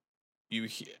O, you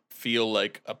feel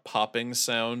like a popping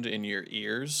sound in your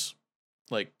ears.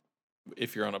 Like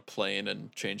if you're on a plane and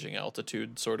changing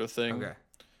altitude sort of thing. Okay.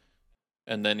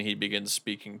 And then he begins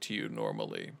speaking to you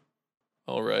normally.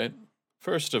 All right.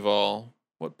 First of all,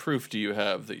 what proof do you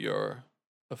have that you're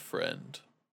a friend?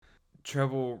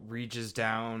 Treble reaches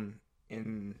down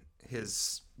in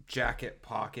his jacket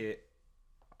pocket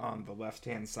on the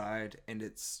left-hand side, and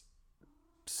it's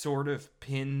sort of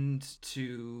pinned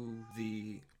to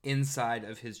the inside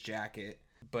of his jacket,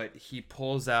 but he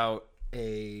pulls out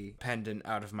a pendant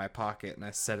out of my pocket, and I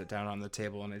set it down on the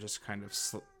table, and I just kind of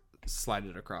slide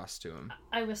it across to him.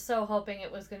 I was so hoping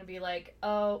it was going to be like,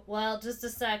 oh, well, just a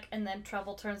sec, and then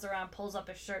Treble turns around, pulls up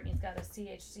his shirt, and he's got a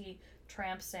CHC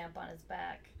tramp stamp on his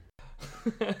back.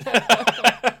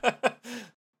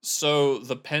 So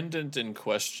the pendant in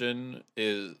question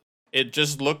it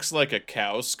just looks like a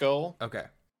cow skull. Okay.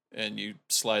 And you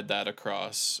slide that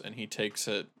across, and he takes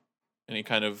it, and he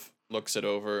kind of looks it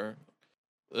over.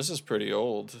 This is pretty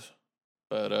old,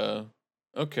 but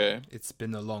okay. It's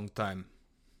been a long time.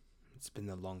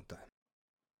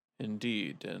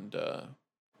 Indeed, and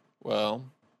well,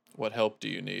 what help do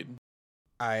you need?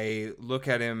 I look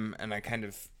at him and I kind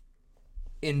of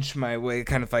inch my way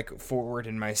kind of like forward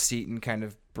in my seat and kind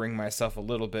of bring myself a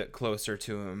little bit closer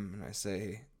to him, and I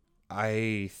say,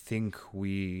 I think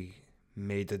we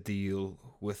made a deal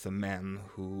with a man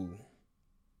who,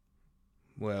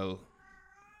 well,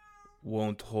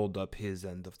 won't hold up his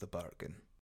end of the bargain.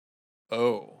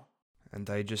 Oh. And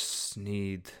I just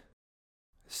need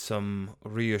some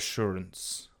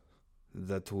reassurance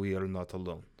that we are not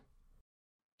alone.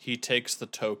 He takes the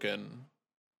token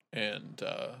and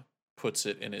puts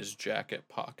it in his jacket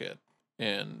pocket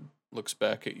and looks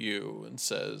back at you and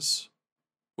says,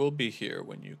 "We'll be here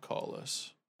when you call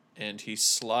us." And he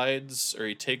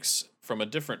takes from a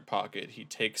different pocket, he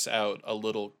takes out a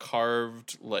little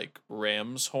carved, like,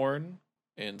 ram's horn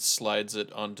and slides it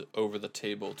over the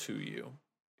table to you.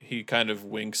 He kind of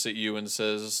winks at you and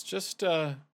says, "Just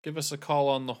give us a call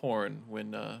on the horn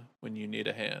when you need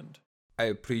a hand." I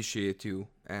appreciate you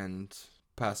and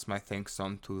pass my thanks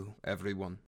on to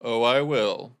everyone. Oh, I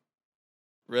will.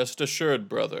 Rest assured,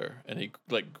 brother. And he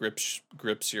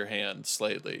grips your hand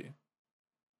slightly.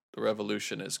 The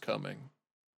revolution is coming.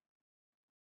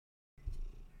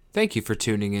 Thank you for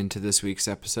tuning in to this week's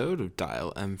episode of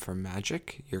Dial M for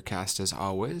Magic. Your cast, as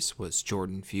always, was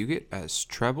Jordan Fugit as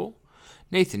Treble,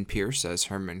 Nathan Pierce as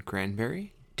Herman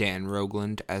Cranberry, Dan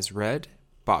Rogland as Red,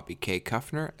 Bobby K.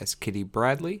 Kuffner as Kitty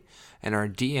Bradley, and our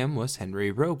DM was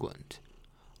Henry Rogland.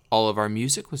 All of our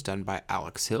music was done by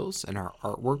Alex Hills, and our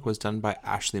artwork was done by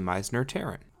Ashley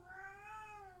Meisner-Taryn.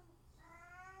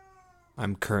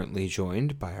 I'm currently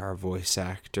joined by our voice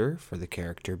actor for the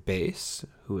character Bass,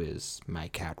 who is my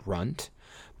cat Runt,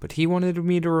 but he wanted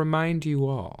me to remind you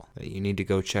all that you need to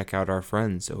go check out our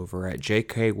friends over at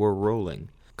JK We're Rolling.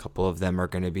 A couple of them are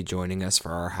going to be joining us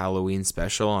for our Halloween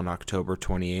special on October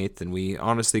 28th, and we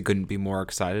honestly couldn't be more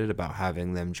excited about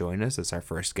having them join us as our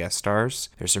first guest stars.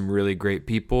 They're some really great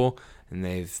people, and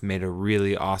they've made a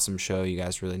really awesome show. You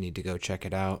guys really need to go check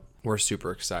it out. We're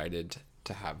super excited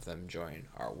to have them join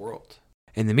our world.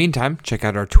 In the meantime, check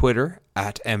out our Twitter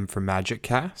at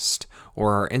M4MagicCast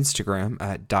or our Instagram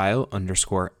at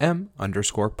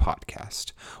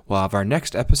dial_M_podcast. We'll have our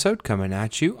next episode coming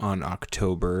at you on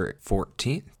October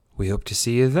 14th. We hope to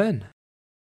see you then.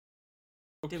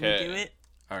 Okay. Did we do it?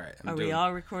 All right. Are we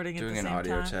all recording at the doing same an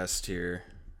audio time? test here.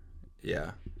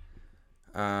 Yeah.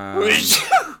 Hold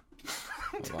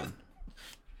on.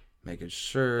 Making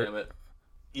sure. Damn it.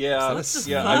 Yeah, Is that a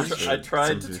yeah. sneeze? I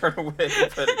tried to Something. turn away,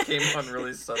 but it came on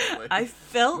really suddenly. I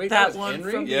felt Wait, that that was one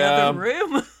Henry? from the Yeah. other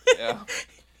room. Yeah.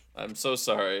 I'm so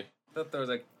sorry. I thought there was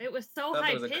It was so a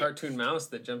high pitched. cartoon mouse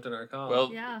that jumped in our call.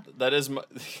 Well, Yeah. that is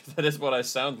that is what I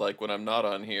sound like when I'm not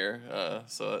on here.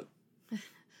 So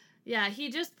Yeah, he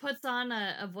just puts on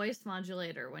a voice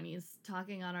modulator when he's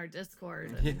talking on our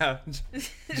Discord. Yeah.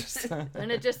 Just,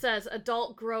 And it just says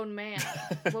adult grown man.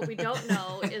 What we don't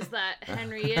know is that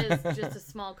Henry is just a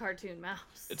small cartoon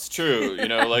mouse. it's true, you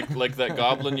know, like that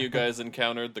goblin you guys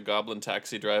encountered, the goblin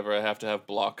taxi driver. I have to have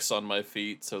blocks on my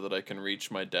feet so that I can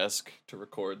reach my desk to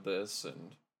record this.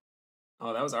 And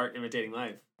oh, that was art imitating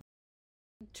life.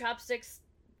 Chopsticks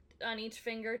on each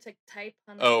finger to type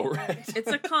on the Oh, keyboard. right.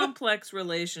 It's a complex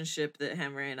relationship that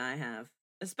Henry and I have,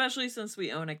 especially since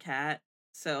we own a cat.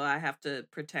 So I have to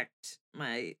protect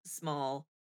my small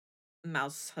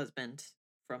mouse husband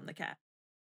from the cat.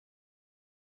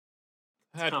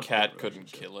 That complicated cat couldn't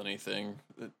relationship. kill anything.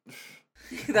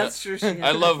 That's true. She has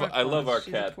I love different our claws.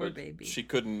 She's a cat, poor but baby. she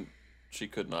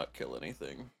could not kill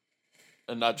anything,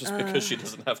 and not just because she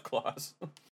doesn't have claws.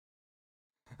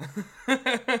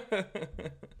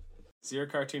 So you're a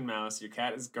cartoon mouse. Your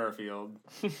cat is Garfield.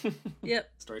 Yep.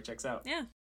 Story checks out. Yeah.